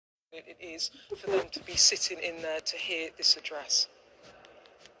it is for them to be sitting in there to hear this address.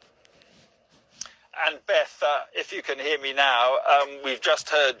 And Beth, if you can hear me now, we've just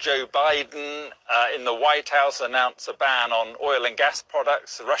heard Joe Biden in the White House announce a ban on oil and gas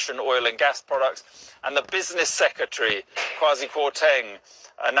products, Russian oil and gas products, and the business secretary, Kwasi Kwarteng,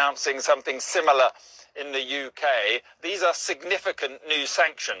 announcing something similar in the UK. These are significant new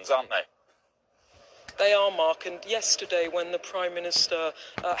sanctions, aren't they? They are, Mark, and yesterday when the Prime Minister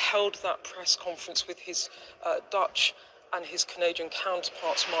held that press conference with his Dutch and his Canadian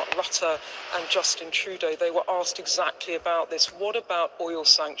counterparts, Mark Rutte and Justin Trudeau, they were asked exactly about this. What about oil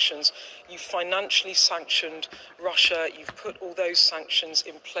sanctions? You financially sanctioned Russia, you've put all those sanctions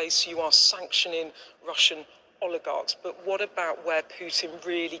in place, you are sanctioning Russian oligarchs, but what about where Putin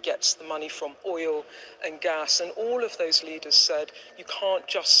really gets the money from, oil and gas? And all of those leaders said you can't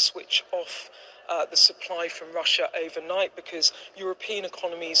just switch off the supply from Russia overnight, because European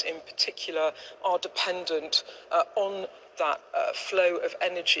economies in particular are dependent on that flow of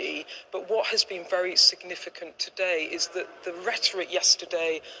energy. But what has been very significant today is that the rhetoric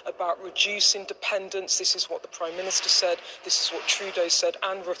yesterday about reducing dependence, this is what the Prime Minister said, this is what Trudeau said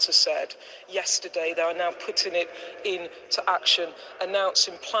and Rutte said yesterday. They are now putting it into action,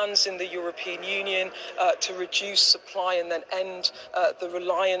 announcing plans in the European Union to reduce supply and then end the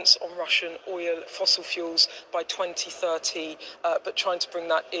reliance on Russian oil, fossil fuels by 2030, but trying to bring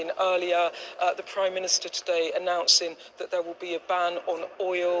that in earlier. The Prime Minister today announcing that there will be a ban on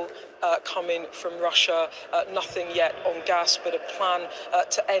oil coming from Russia, nothing yet on gas, but a plan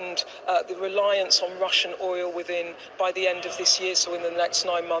to end the reliance on Russian oil by the end of this year, so in the next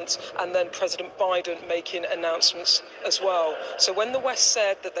 9 months, and then President Biden making announcements as well. So when the West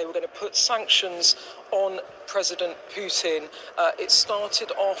said that they were going to put sanctions on President Putin, it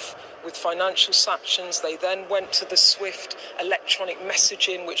started off with financial sanctions. They then went to the SWIFT electronic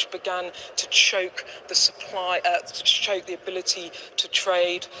messaging, which began to choke the supply, to choke the ability to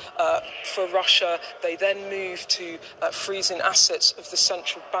trade for Russia. They then moved to freezing assets of the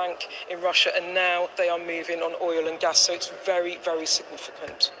central bank in Russia, and now they are moving on oil and gas. So it's very, very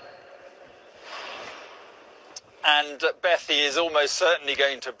significant. And Beth is almost certainly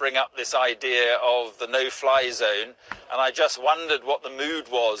going to bring up this idea of the no-fly zone. And I just wondered what the mood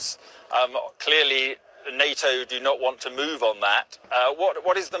was. Clearly, NATO do not want to move on that.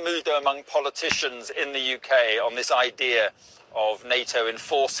 What is the mood, though, among politicians in the UK on this idea of NATO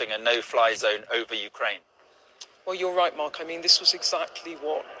enforcing a no-fly zone over Ukraine? Well, you're right, Mark. I mean, this was exactly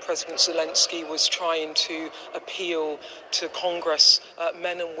what President Zelensky was trying to appeal to Congress,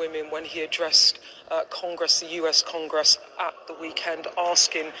 men and women, when he addressed Congress, the US Congress, at the weekend,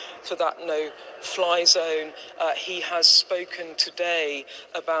 asking for that no-fly zone. He has spoken today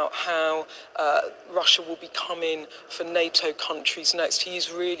about how Russia will be coming for NATO countries next. He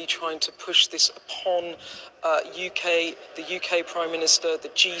is really trying to push this upon the UK Prime Minister, the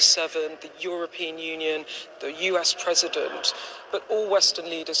G7, the European Union, the US President. But all Western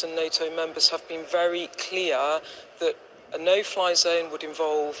leaders and NATO members have been very clear that a no-fly zone would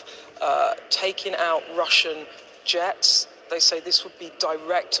involve taking out Russian jets. They say this would be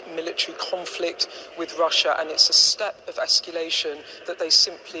direct military conflict with Russia, and it's a step of escalation that they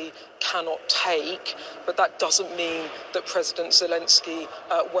simply cannot take. But that doesn't mean that President Zelensky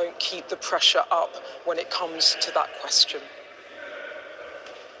won't keep the pressure up when it comes to that question.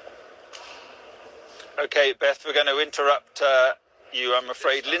 OK, Beth, we're going to interrupt you, I'm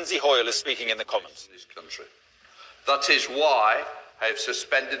afraid. Lindsay Hoyle is speaking in the Commons. In this country. That is why I have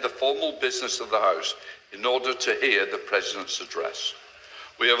suspended the formal business of the House in order to hear the President's address.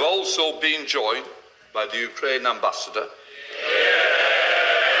 We have also been joined by the Ukraine Ambassador.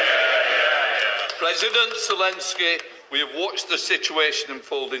 President Zelensky, we have watched the situation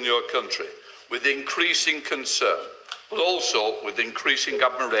unfold in your country with increasing concern, but also with increasing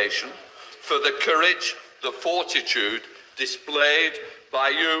admiration for the courage, the fortitude displayed by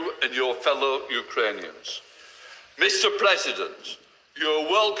you and your fellow Ukrainians. Mr. President, you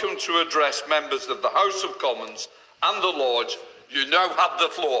are welcome to address members of the House of Commons and the Lords. You now have the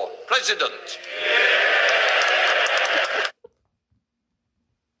floor. President.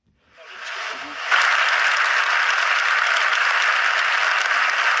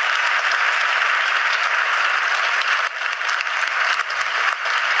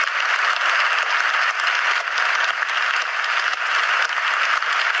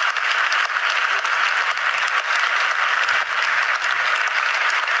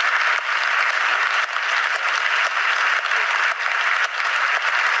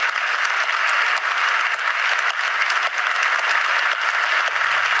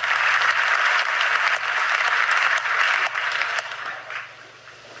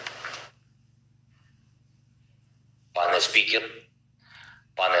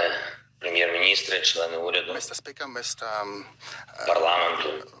 Mr. Speaker,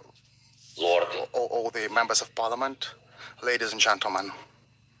 all the members of Parliament, ladies and gentlemen,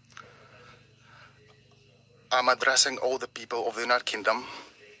 I'm addressing all the people of the United Kingdom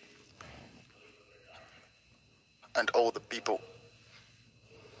and all the people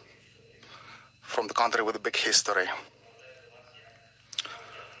from the country with a big history.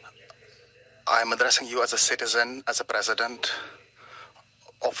 I'm addressing you as a citizen, as a president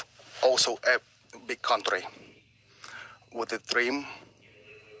of also a big country with a dream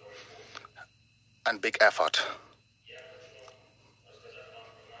and big effort.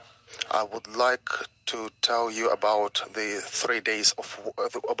 I would like to tell you about the 13 days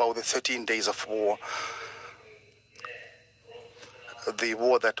of war. The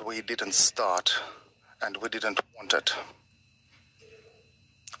war that we didn't start and we didn't want it.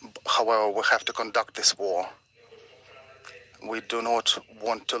 However, we have to conduct this war. We do not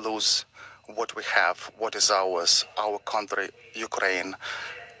want to lose what we have, what is ours, our country, Ukraine,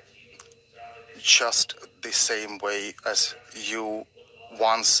 just the same way as you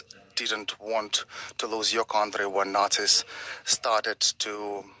once didn't want to lose your country when Nazis started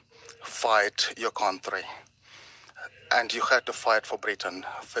to fight your country. And you had to fight for Britain.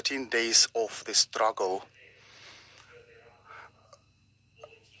 13 days of the struggle.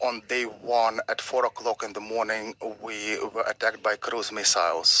 On day one, at 4 o'clock in the morning, we were attacked by cruise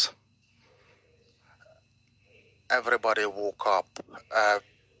missiles. Everybody woke up,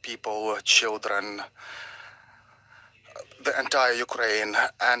 people, children, the entire Ukraine,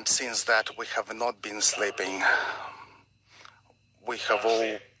 and since that we have not been sleeping. We have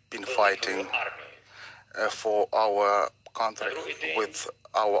all been fighting for our country with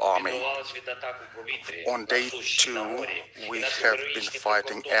our army. On day two, we have been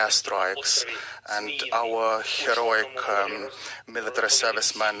fighting airstrikes, and our heroic military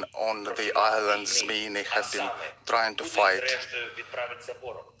servicemen on the island Zmyny have been trying to fight.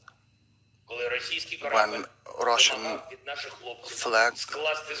 When Russian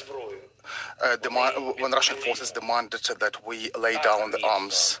forces demanded that we lay down the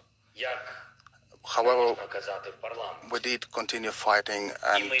arms. However, we did continue fighting,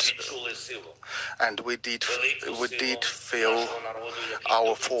 and we did feel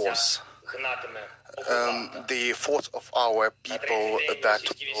our force, the force of our people that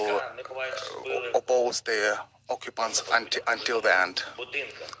will oppose the occupants until the end.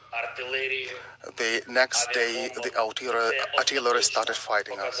 The next day, the artillery started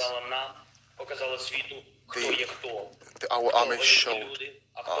fighting us. Our army showed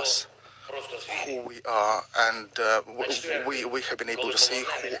us who we are, and we have been able to see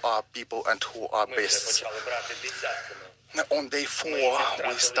who are people and who are beasts. On day 4,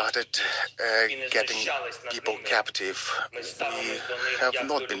 we started getting people captive. We have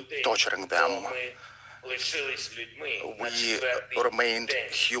not been torturing them. We remained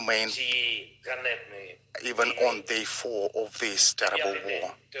humane even on day 4 of this terrible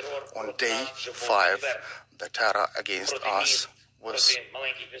war. On day 5, the terror against us was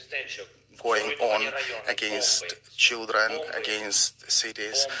going on against children, against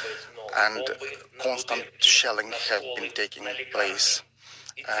cities, and constant shelling have been taking place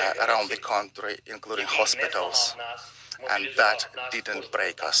around the country, including hospitals, and that didn't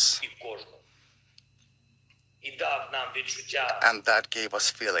break us. And that gave us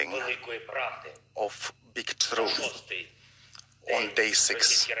feeling of big truth. On day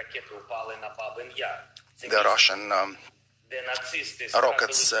 6, the Russian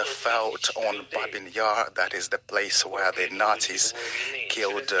rockets fell on Babin Yar, that is the place where the Nazis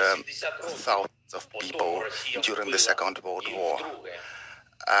killed thousands of people during the Second World War.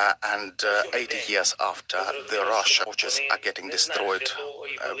 And 80 years after, the Russian churches are getting destroyed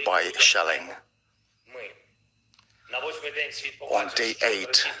by shelling. On day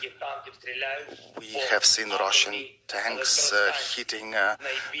 8, we have seen Russian tanks hitting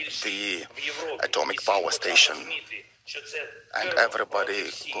the atomic power station. And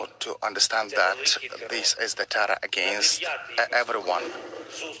everybody got to understand that this is the terror against everyone.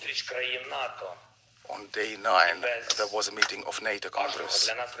 On day 9, there was a meeting of NATO countries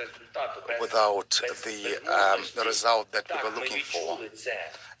without the result that we were looking for.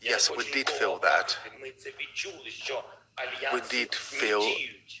 Yes, we did feel that. We did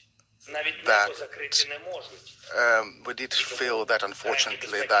feel that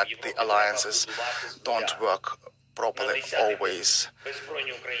unfortunately that the alliances don't work properly always,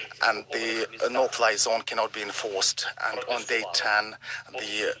 and the no-fly zone cannot be enforced. And on day 10,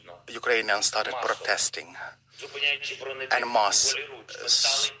 the Ukrainians started protesting. en masse,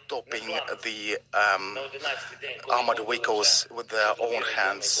 stopping the armored vehicles with their own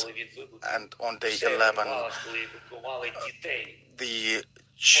hands. And on day 11, the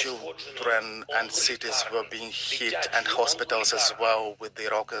children and cities were being hit, and hospitals as well, with the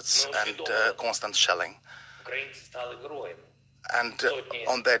rockets and constant shelling. And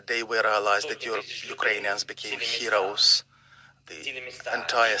on that day, we realized that Ukrainians became heroes. The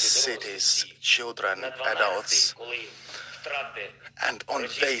entire cities, children, adults. And on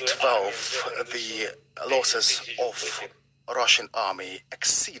day 12, the losses of Russian army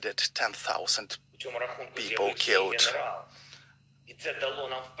exceeded 10,000 people killed.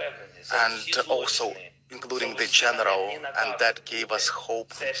 And also including the general, and that gave us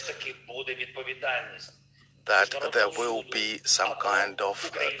hope that there will be some kind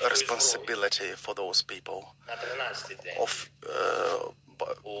of responsibility for those people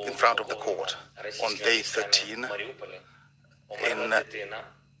in front of the court. On day 13,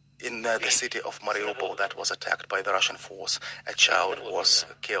 in the city of Mariupol that was attacked by the Russian force, a child was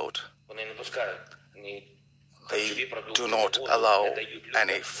killed. They do not allow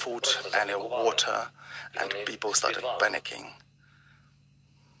any food, any water, and people started panicking.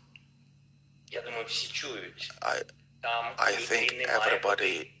 I think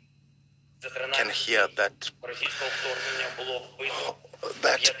everybody can hear that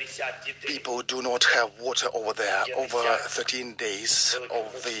people do not have water over there. Over 13 days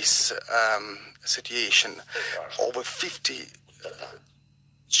of this situation, over 50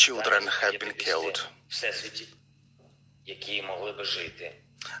 children have been killed.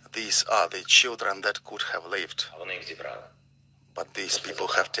 These are the children that could have lived, but these people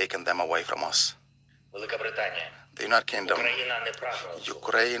have taken them away from us. The United Kingdom,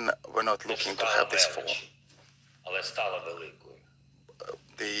 Ukraine were not looking to have this fall.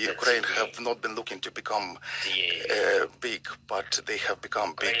 The Ukraine have not been looking to become big, but they have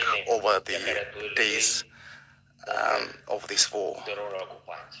become big over the days of this war.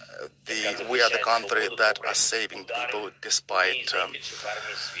 We are the country that are saving people despite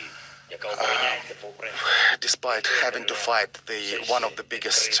having to fight one of the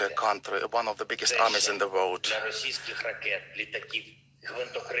biggest armies in the world.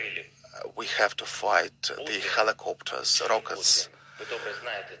 We have to fight the helicopters, rockets.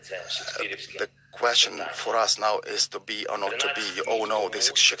 The question for us now is to be or not to be. You all know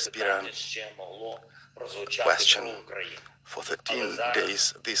this Shakespearean question. For 13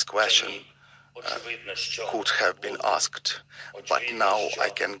 days, this question could have been asked, but now I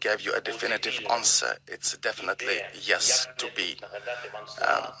can give you a definitive answer. It's definitely yes to be.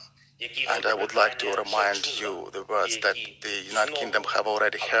 And I would like to remind you the words that the United Kingdom have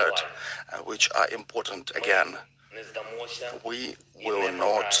already heard, which are important again. We will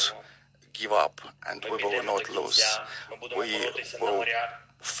not give up, and we will not lose. We will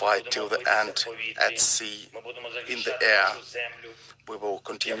fight till the end, at sea, in the air. We will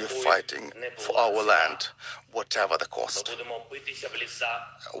continue fighting for our land, whatever the cost.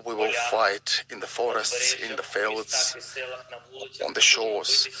 We will fight in the forests, in the fields, on the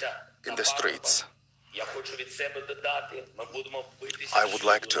shores, in the streets. I would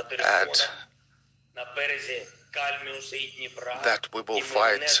like to add that we will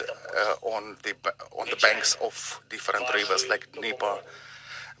fight on the banks of different rivers like Dnieper,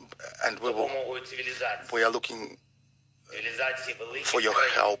 and we are looking for your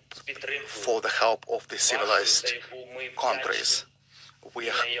help, for the help of the civilized countries. We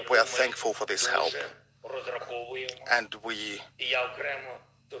are thankful for this help, and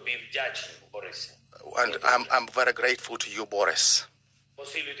I'm very grateful to you, Boris.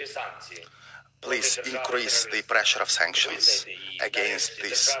 Please increase the pressure of sanctions against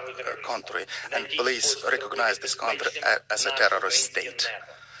this country, and please recognize this country as a terrorist state.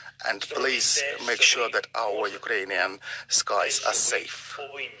 And please make sure that our Ukrainian skies are safe.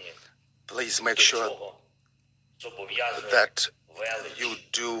 Please make sure that you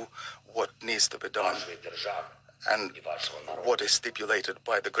do what needs to be done and what is stipulated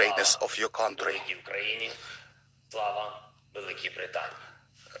by the greatness of your country.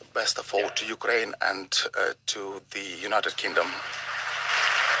 Best of all to Ukraine and to the United Kingdom.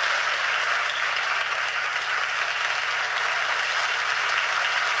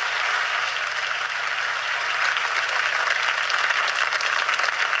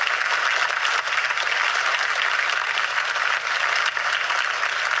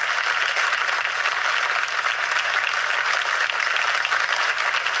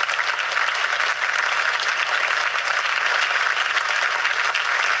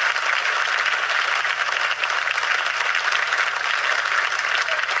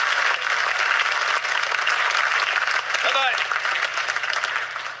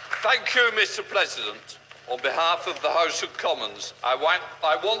 Thank you, Mr. President. On behalf of the House of Commons, I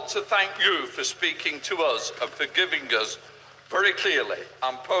want to thank you for speaking to us and for giving us very clearly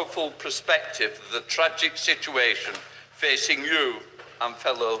and powerful perspective of the tragic situation facing you and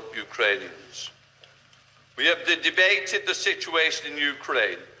fellow Ukrainians. We have debated the situation in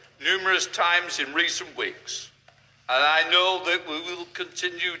Ukraine numerous times in recent weeks, and I know that we will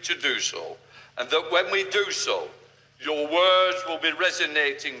continue to do so, and that when we do so, your words will be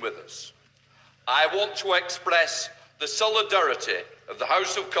resonating with us. I want to express the solidarity of the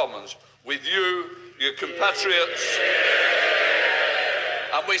House of Commons with you, your compatriots,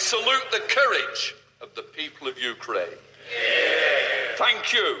 and we salute the courage of the people of Ukraine.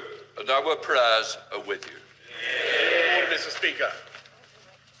 Thank you, and our prayers are with you. Order, Mr. Speaker.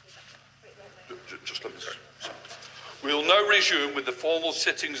 Just let me say. We will now resume with the formal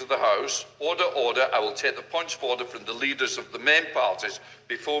sittings of the House. Order, order. I will take the points of order from the leaders of the main parties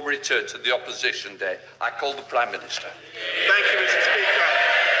before we return to the opposition day. I call the Prime Minister. Thank you, Mr. Speaker.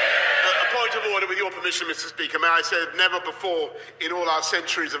 A point of order, with your permission, Mr. Speaker. May I say that never before in all our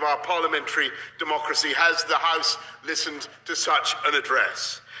centuries of our parliamentary democracy has the House listened to such an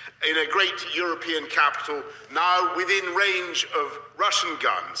address. In a great European capital, now within range of Russian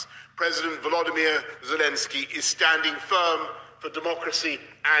guns, President Volodymyr Zelensky is standing firm for democracy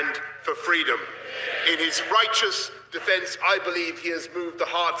and for freedom. In his righteous defence, I believe he has moved the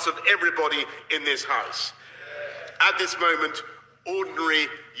hearts of everybody in this House. At this moment, ordinary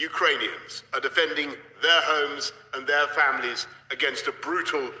Ukrainians are defending their homes and their families against a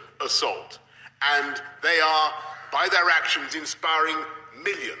brutal assault. And they are, by their actions, inspiring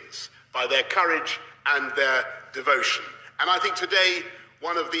millions by their courage and their devotion. And I think today,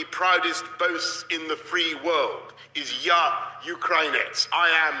 one of the proudest boasts in the free world is Ya Ukrainets. I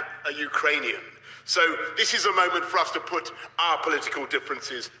am a Ukrainian. So this is a moment for us to put our political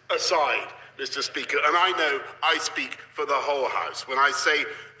differences aside, Mr. Speaker. And I know I speak for the whole House when I say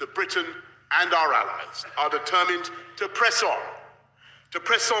that Britain and our allies are determined to press on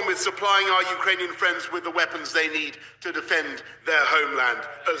with supplying our Ukrainian friends with the weapons they need to defend their homeland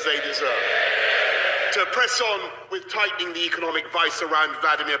as they deserve. To press on with tightening the economic vice around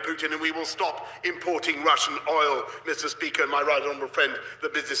Vladimir Putin, and we will stop importing Russian oil, Mr. Speaker, and my right honourable friend, the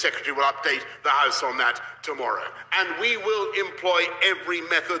Business Secretary, will update the House on that tomorrow. And we will employ every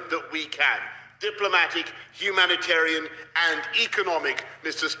method that we can, diplomatic, humanitarian and economic,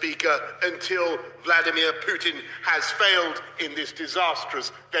 Mr. Speaker, until Vladimir Putin has failed in this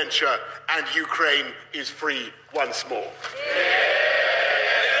disastrous venture and Ukraine is free once more.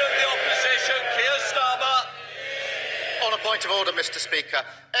 On a point of order, Mr. Speaker,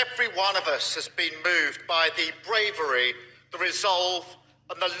 every one of us has been moved by the bravery, the resolve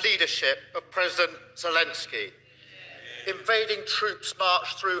and the leadership of President Zelensky. Invading troops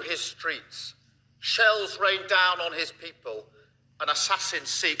marched through his streets. Shells rained down on his people, and assassins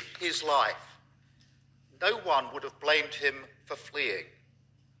seek his life. No one would have blamed him for fleeing,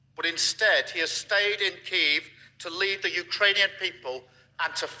 but instead he has stayed in Kyiv to lead the Ukrainian people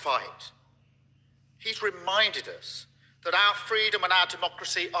and to fight. He's reminded us that our freedom and our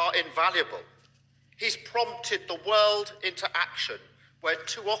democracy are invaluable. He's prompted the world into action where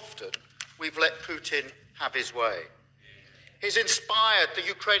too often we've let Putin have his way. He's inspired the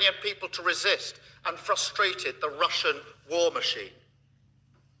Ukrainian people to resist and frustrated the Russian war machine.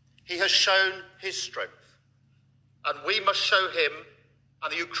 He has shown his strength, and we must show him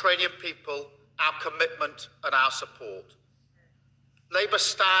and the Ukrainian people our commitment and our support. Labour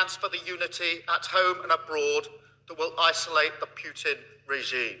stands for the unity at home and abroad that will isolate the Putin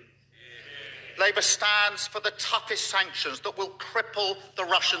regime. Labour stands for the toughest sanctions that will cripple the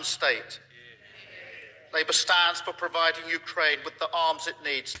Russian state. Labour stands for providing Ukraine with the arms it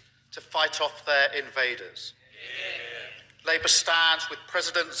needs to fight off their invaders. Labour stands with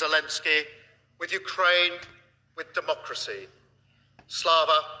President Zelensky, with Ukraine, with democracy.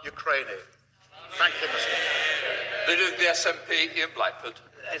 Slava Ukraini. Thank you, Mr. Speaker. Leader of the SNP, Ian Blackford.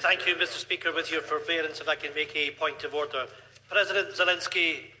 Thank you, Mr. Speaker. With your forbearance, if I can make a point of order. President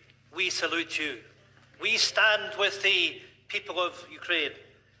Zelensky, we salute you. We stand with the people of Ukraine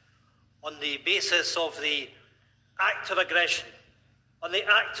on the basis of the act of aggression, on the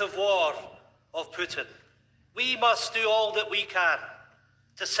act of war of Putin. We must do all that we can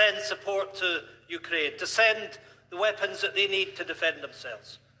to send support to Ukraine, to send the weapons that they need to defend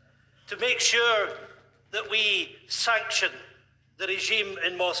themselves, to make sure that we sanction the regime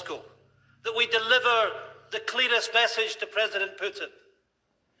in Moscow, that we deliver the clearest message to President Putin,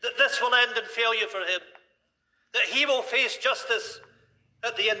 that this will end in failure for him, that he will face justice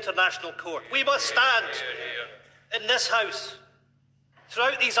at the International Court. We must stand in this House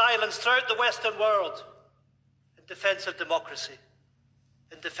throughout these islands, throughout the Western world, in defence of democracy,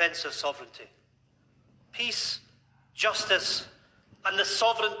 in defence of sovereignty. Peace, justice, and the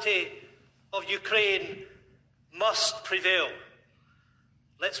sovereignty of Ukraine must prevail.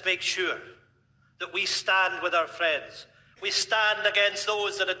 Let's make sure that we stand with our friends. We stand against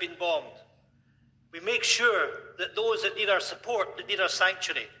those that have been bombed. We make sure that those that need our support, that need our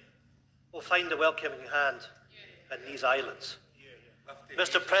sanctuary, will find a welcoming hand in these islands.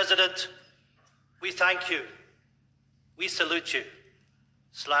 Mr. President, we thank you. We salute you.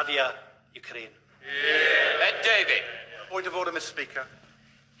 Slavia, Ukraine. David. Point of order, Mr. Speaker.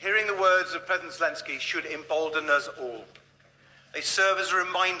 Hearing the words of President Zelensky should embolden us all. They serve as a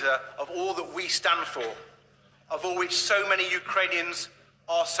reminder of all that we stand for, of all which so many Ukrainians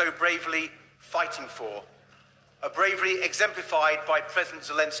are so bravely fighting for, a bravery exemplified by President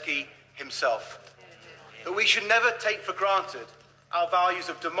Zelensky himself. That we should never take for granted our values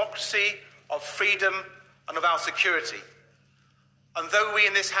of democracy, of freedom, and of our security. And though we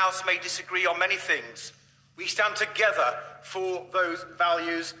in this House may disagree on many things, we stand together for those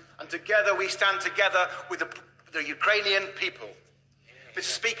values, and together we stand together with the Ukrainian people. Mr.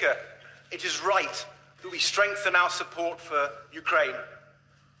 Speaker, it is right that we strengthen our support for Ukraine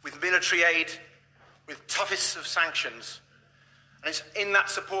with military aid, with toughest of sanctions. And it's in that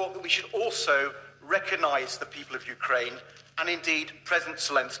support that we should also recognise the people of Ukraine and indeed President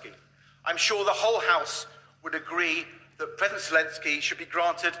Zelensky. I'm sure the whole House would agree that President Zelensky should be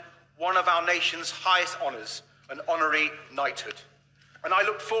granted one of our nation's highest honours, an honorary knighthood. And I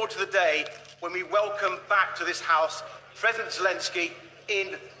look forward to the day when we welcome back to this House President Zelensky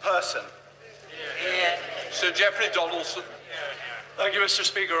in person. Sir Geoffrey Donaldson. Thank you, Mr.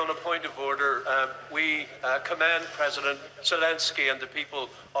 Speaker. On a point of order, we commend President Zelensky and the people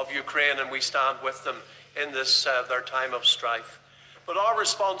of Ukraine, and we stand with them in this their time of strife. But our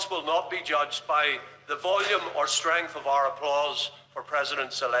response will not be judged by the volume or strength of our applause for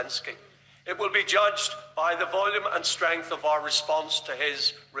President Zelensky. It will be judged by the volume and strength of our response to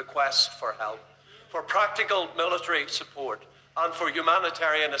his request for help, for practical military support, and for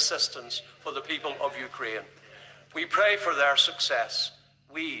humanitarian assistance for the people of Ukraine. We pray for their success.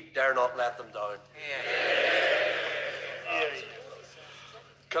 We dare not let them down.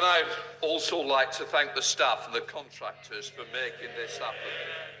 Can I also like to thank the staff and the contractors for making this happen?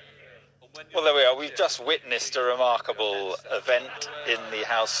 Well, there we are. We've just witnessed a remarkable event in the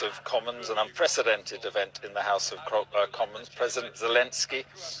House of Commons, an unprecedented event in the House of Commons. President Zelensky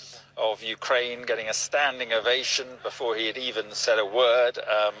of Ukraine getting a standing ovation before he had even said a word.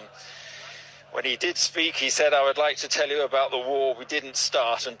 When he did speak, he said, "I would like to tell you about the war we didn't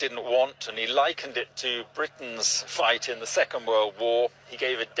start and didn't want," and he likened it to Britain's fight in the Second World War. He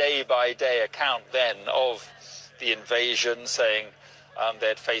gave a day-by-day account then of the invasion, saying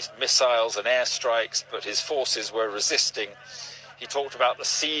they'd faced missiles and airstrikes, but his forces were resisting. He talked about the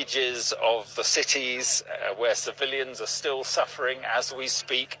sieges of the cities where civilians are still suffering as we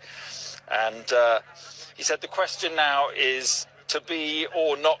speak. And he said the question now is to be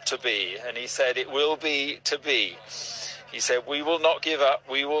or not to be. And he said it will be to be. He said we will not give up.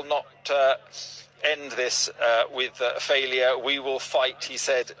 We will not end this with failure. We will fight, he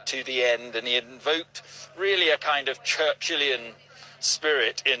said, to the end. And he invoked really a kind of Churchillian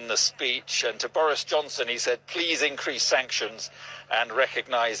spirit in the speech. And to Boris Johnson, he said, please increase sanctions and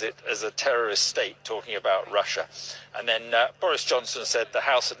recognise it as a terrorist state, talking about Russia. And then Boris Johnson said the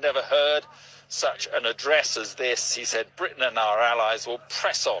House had never heard such an address as this. He said Britain and our allies will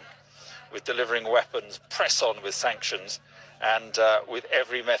press on with delivering weapons, press on with sanctions, and with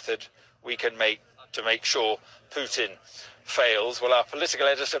every method we can make to make sure Putin fails. Well, our political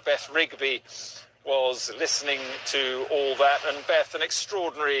editor, Beth Rigby, was listening to all that. And Beth, an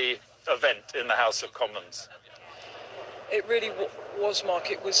extraordinary event in the House of Commons. It really was,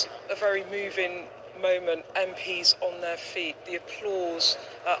 Mark. It was a very moving moment. MPs on their feet, the applause,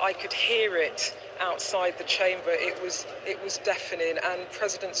 I could hear it outside the chamber. It was deafening. And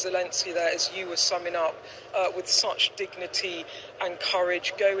President Zelensky there, as you were summing up, with such dignity and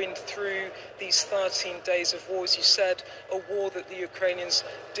courage, going through these 13 days of war, as you said, a war that the Ukrainians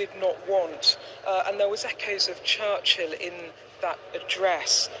did not want. And there was echoes of Churchill in that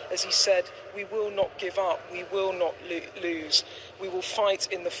address, as he said, we will not give up, we will not lose. We will fight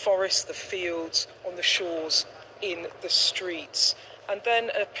in the forests, the fields, on the shores, in the streets. And then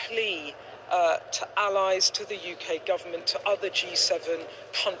a plea to allies, to the UK government, to other G7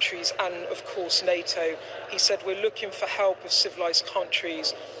 countries and, of course, NATO. He said, we're looking for help of civilised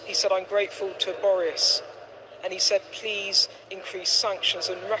countries. He said, I'm grateful to Boris. And he said, please increase sanctions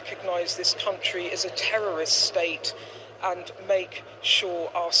and recognise this country as a terrorist state. and make sure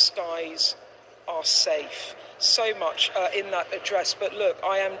our skies are safe. So much in that address. But look,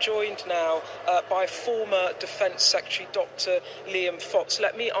 I am joined now by former Defence Secretary Dr. Liam Fox.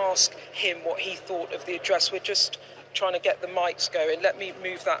 Let me ask him what he thought of the address. We're just trying to get the mics going. Let me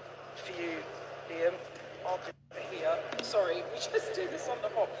move that for you, Liam. I'll go here. Sorry, we just do this on the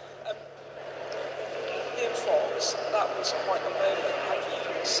hop. Liam Fox, that was quite a moment. Have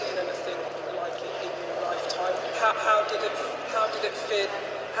you seen anything like it in your lifetime? How did it feel?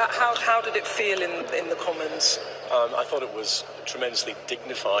 How did it feel in the Commons? I thought it was a tremendously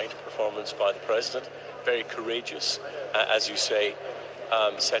dignified performance by the President, very courageous, as you say,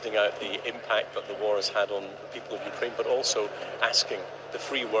 setting out the impact that the war has had on the people of Ukraine, but also asking the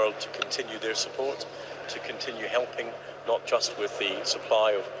free world to continue their support, to continue helping, not just with the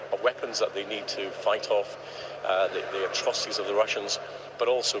supply of weapons that they need to fight off the atrocities of the Russians, but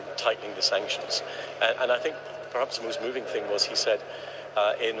also tightening the sanctions. And I think perhaps the most moving thing was he said,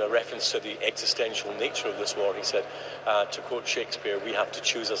 in a reference to the existential nature of this war, he said, to quote Shakespeare, we have to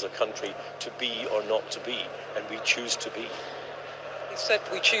choose as a country to be or not to be, and we choose to be. He said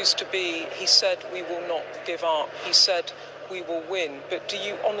we choose to be. He said we will not give up. He said we will win. But do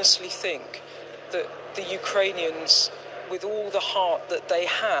you honestly think that the Ukrainians, with all the heart that they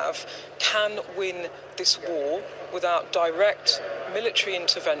have, can win this war without direct military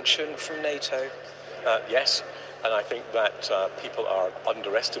intervention from NATO? Yes. And I think that people are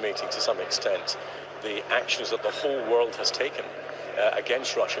underestimating to some extent the actions that the whole world has taken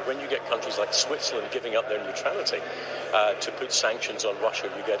against Russia. When you get countries like Switzerland giving up their neutrality to put sanctions on Russia,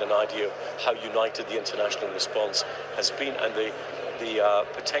 you get an idea of how united the international response has been, and the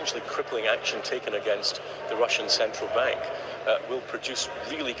potentially crippling action taken against the Russian central bank will produce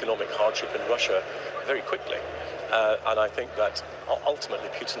real economic hardship in Russia very quickly. And I think that ultimately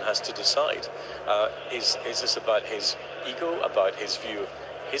Putin has to decide, is this about his ego, about his view of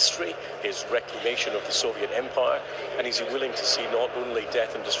history, his reclamation of the Soviet Empire, and is he willing to see not only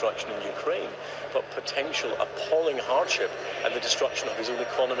death and destruction in Ukraine, but potential appalling hardship and the destruction of his own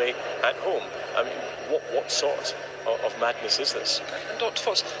economy at home? I mean, what sort of madness is this? And Dr.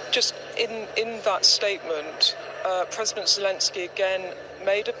 Fox, just in that statement, President Zelensky again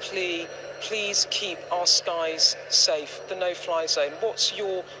made a plea, please keep our skies safe, the no-fly zone.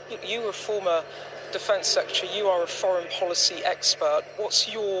 You were a former Defence Secretary, you are a foreign policy expert.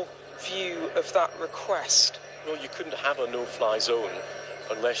 What's your view of that request? Well, you couldn't have a no-fly zone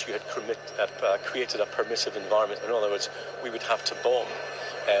unless you had created a permissive environment. In other words, we would have to bomb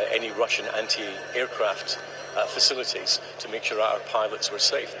any Russian anti-aircraft facilities to make sure our pilots were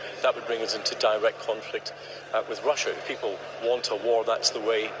safe. That would bring us into direct conflict with Russia. If people want a war, that's the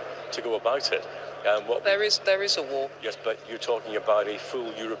way to go about it. There is a war. Yes, but you're talking about a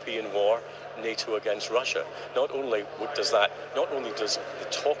full European war, NATO against Russia. Not only does the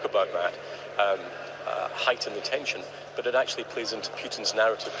talk about that heighten the tension, but it actually plays into Putin's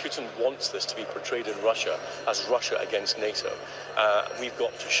narrative. Putin wants this to be portrayed in Russia as Russia against NATO. We've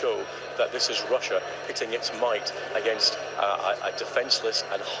got to show that this is Russia pitting its might against a defenseless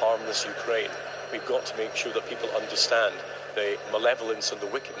and harmless Ukraine. We've got to make sure that people understand the malevolence and the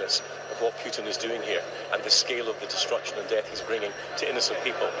wickedness of what Putin is doing here and the scale of the destruction and death he's bringing to innocent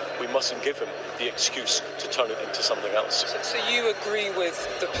people. We mustn't give him the excuse to turn it into something else. So you agree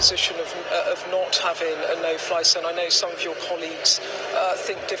with the position of not having a no-fly zone? I know some of your colleagues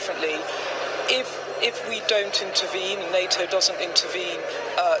think differently. If we don't intervene, NATO doesn't intervene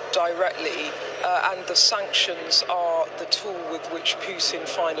directly, and the sanctions are the tool with which Putin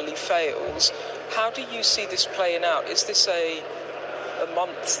finally fails, how do you see this playing out? Is this a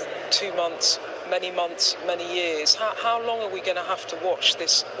month, 2 months, many years? How long are we going to have to watch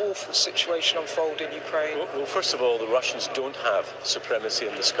this awful situation unfold in Ukraine? Well, first of all, the Russians don't have supremacy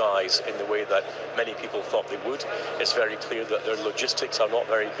in the skies in the way that many people thought they would. It's very clear that their logistics are not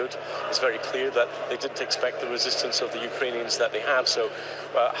very good. It's very clear that they didn't expect the resistance of the Ukrainians that they have. So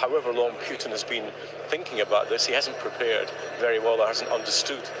however long Putin has been thinking about this, he hasn't prepared very well, or hasn't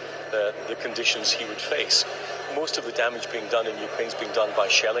understood the conditions he would face. Most of the damage being done in Ukraine is being done by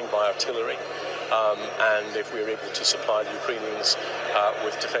shelling, by artillery. And if we're able to supply the Ukrainians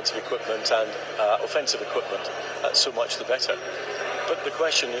with defensive equipment and offensive equipment, so much the better. But the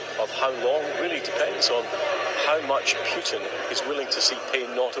question of how long really depends on how much Putin is willing to see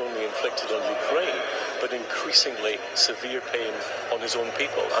pain not only inflicted on Ukraine, but increasingly severe pain on his own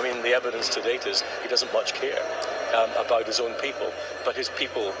people. I mean, the evidence to date is he doesn't much care about his own people, but his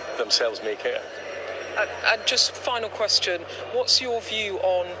people themselves may care. And just final question, what's your view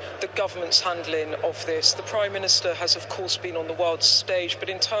on the government's handling of this? The Prime Minister has, of course, been on the world stage, but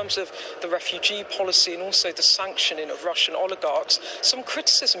in terms of the refugee policy and also the sanctioning of Russian oligarchs, some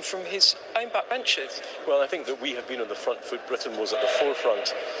criticism from his own backbenchers. Well, I think that we have been on the front foot. Britain was at the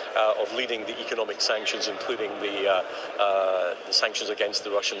forefront of leading the economic sanctions, including the sanctions against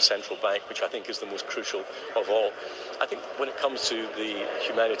the Russian Central Bank, which I think is the most crucial of all. I think when it comes to the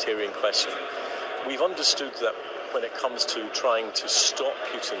humanitarian question, we've understood that when it comes to trying to stop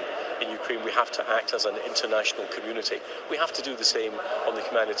Putin in Ukraine, we have to act as an international community. We have to do the same on the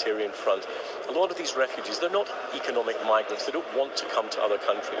humanitarian front. A lot of these refugees, they're not economic migrants. They don't want to come to other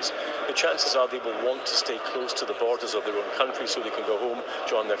countries. The chances are they will want to stay close to the borders of their own country so they can go home,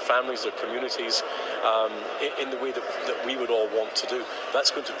 join their families, their communities, in the way that we would all want to do.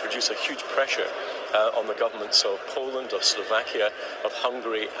 That's going to produce a huge pressure on the governments of Poland, of Slovakia, of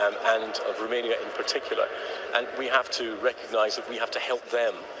Hungary, and of Romania in particular. And we have to recognise that we have to help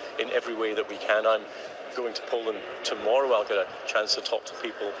them in every way that we can. I'm going to Poland tomorrow. I'll get a chance to talk to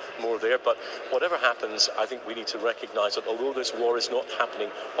people more there. But whatever happens, I think we need to recognise that although this war is not happening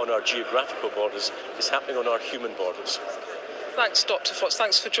on our geographical borders, it's happening on our human borders. Thanks, Dr. Fox.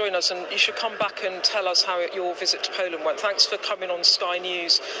 Thanks for joining us, and you should come back and tell us how your visit to Poland went. Thanks for coming on Sky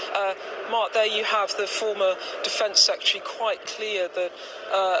News. Mark, there you have the former Defence Secretary quite clear that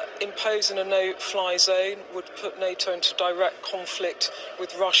imposing a no-fly zone would put NATO into direct conflict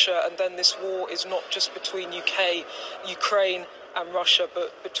with Russia, and then this war is not just between UK, Ukraine and Russia,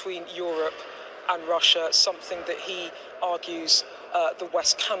 but between Europe and Russia, something that he argues the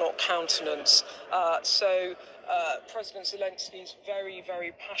West cannot countenance. President Zelensky's very,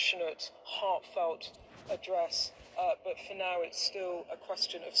 very passionate, heartfelt address, but for now it's still a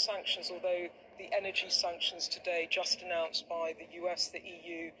question of sanctions, although the energy sanctions today just announced by the US, the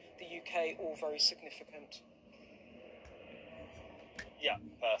EU, the UK, all very significant. Yeah,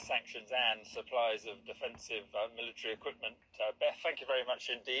 sanctions and supplies of defensive military equipment. Beth, thank you very much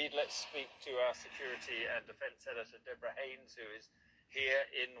indeed. Let's speak to our security and defence editor, Deborah Haynes, who is here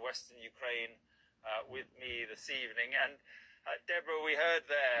in Western Ukraine with me this evening. And Deborah, we heard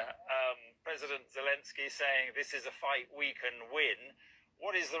there President Zelensky saying this is a fight we can win.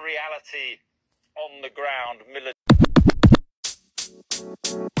 What is the reality on the ground military?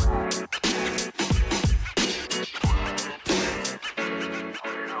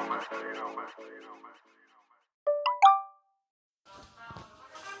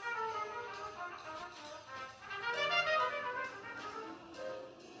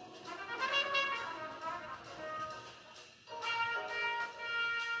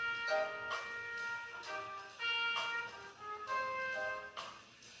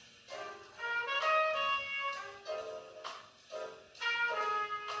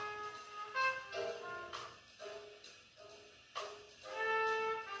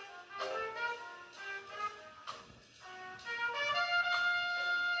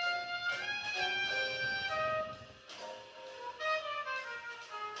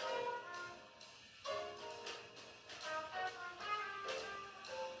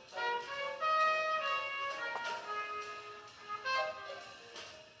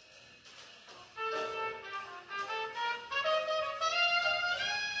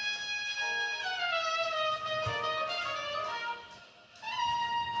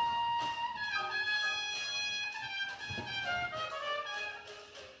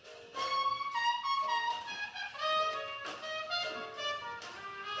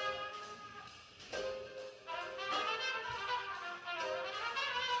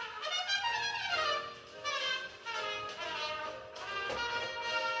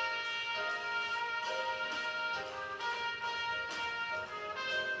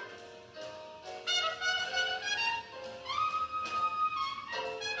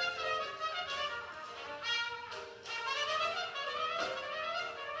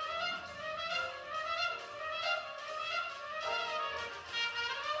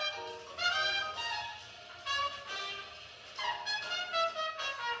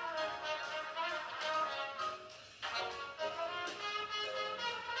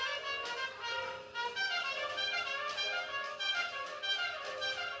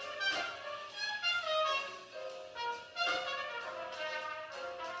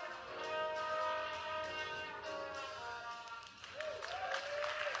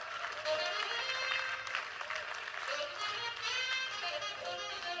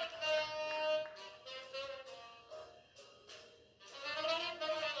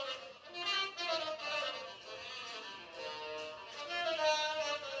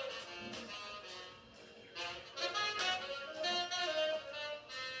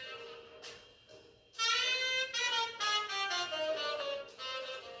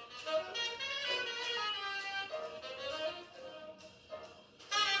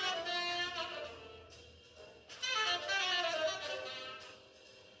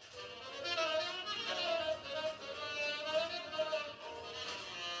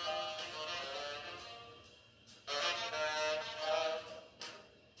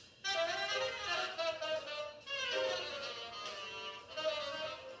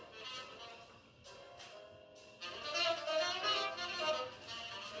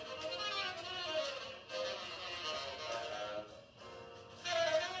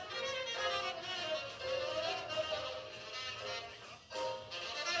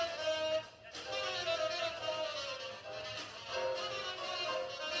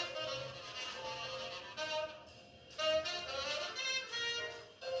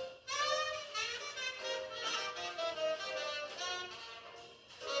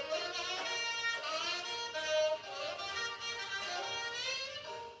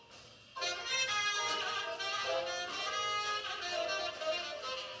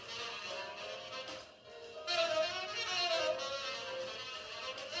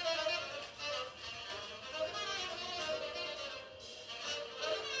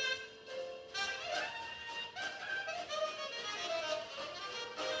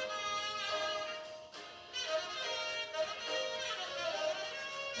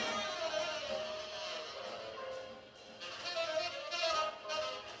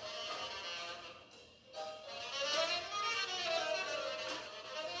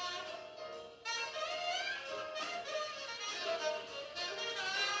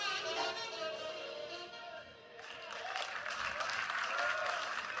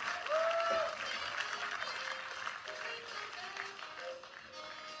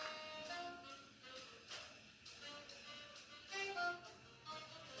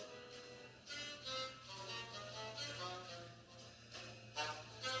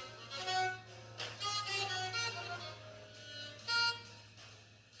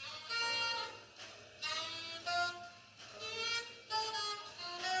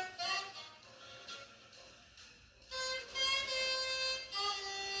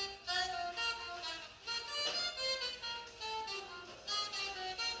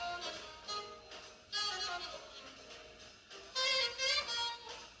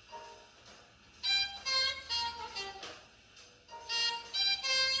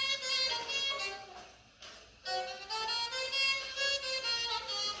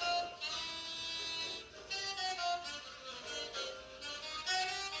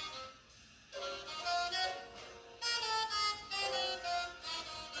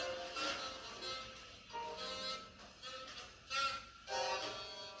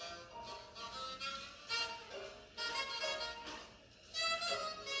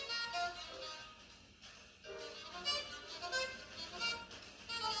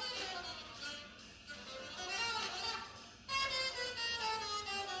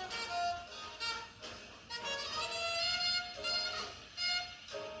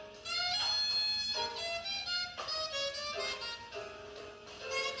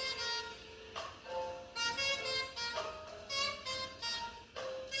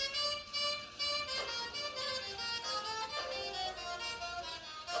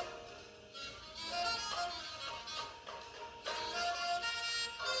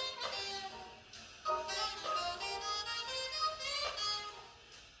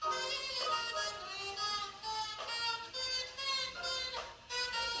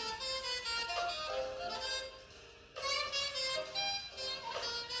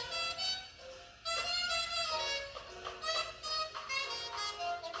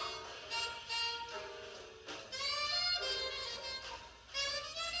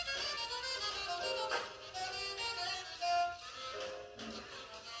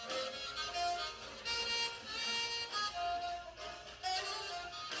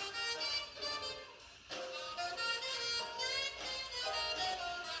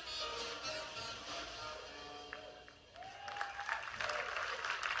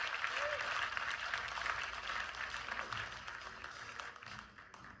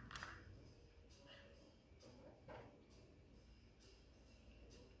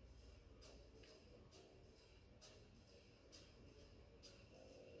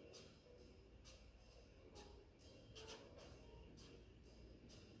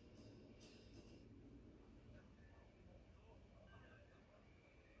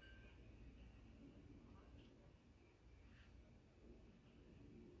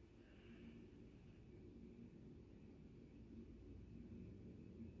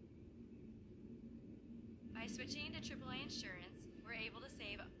 switching to AAA insurance, we're able to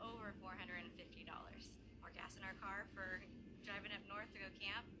save over $450. More gas in our car for driving up north to go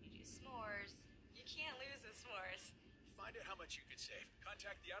camp. You do s'mores. You can't lose with s'mores. Find out how much you could save.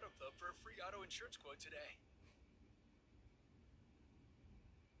 Contact the Auto Club for a free auto insurance quote today.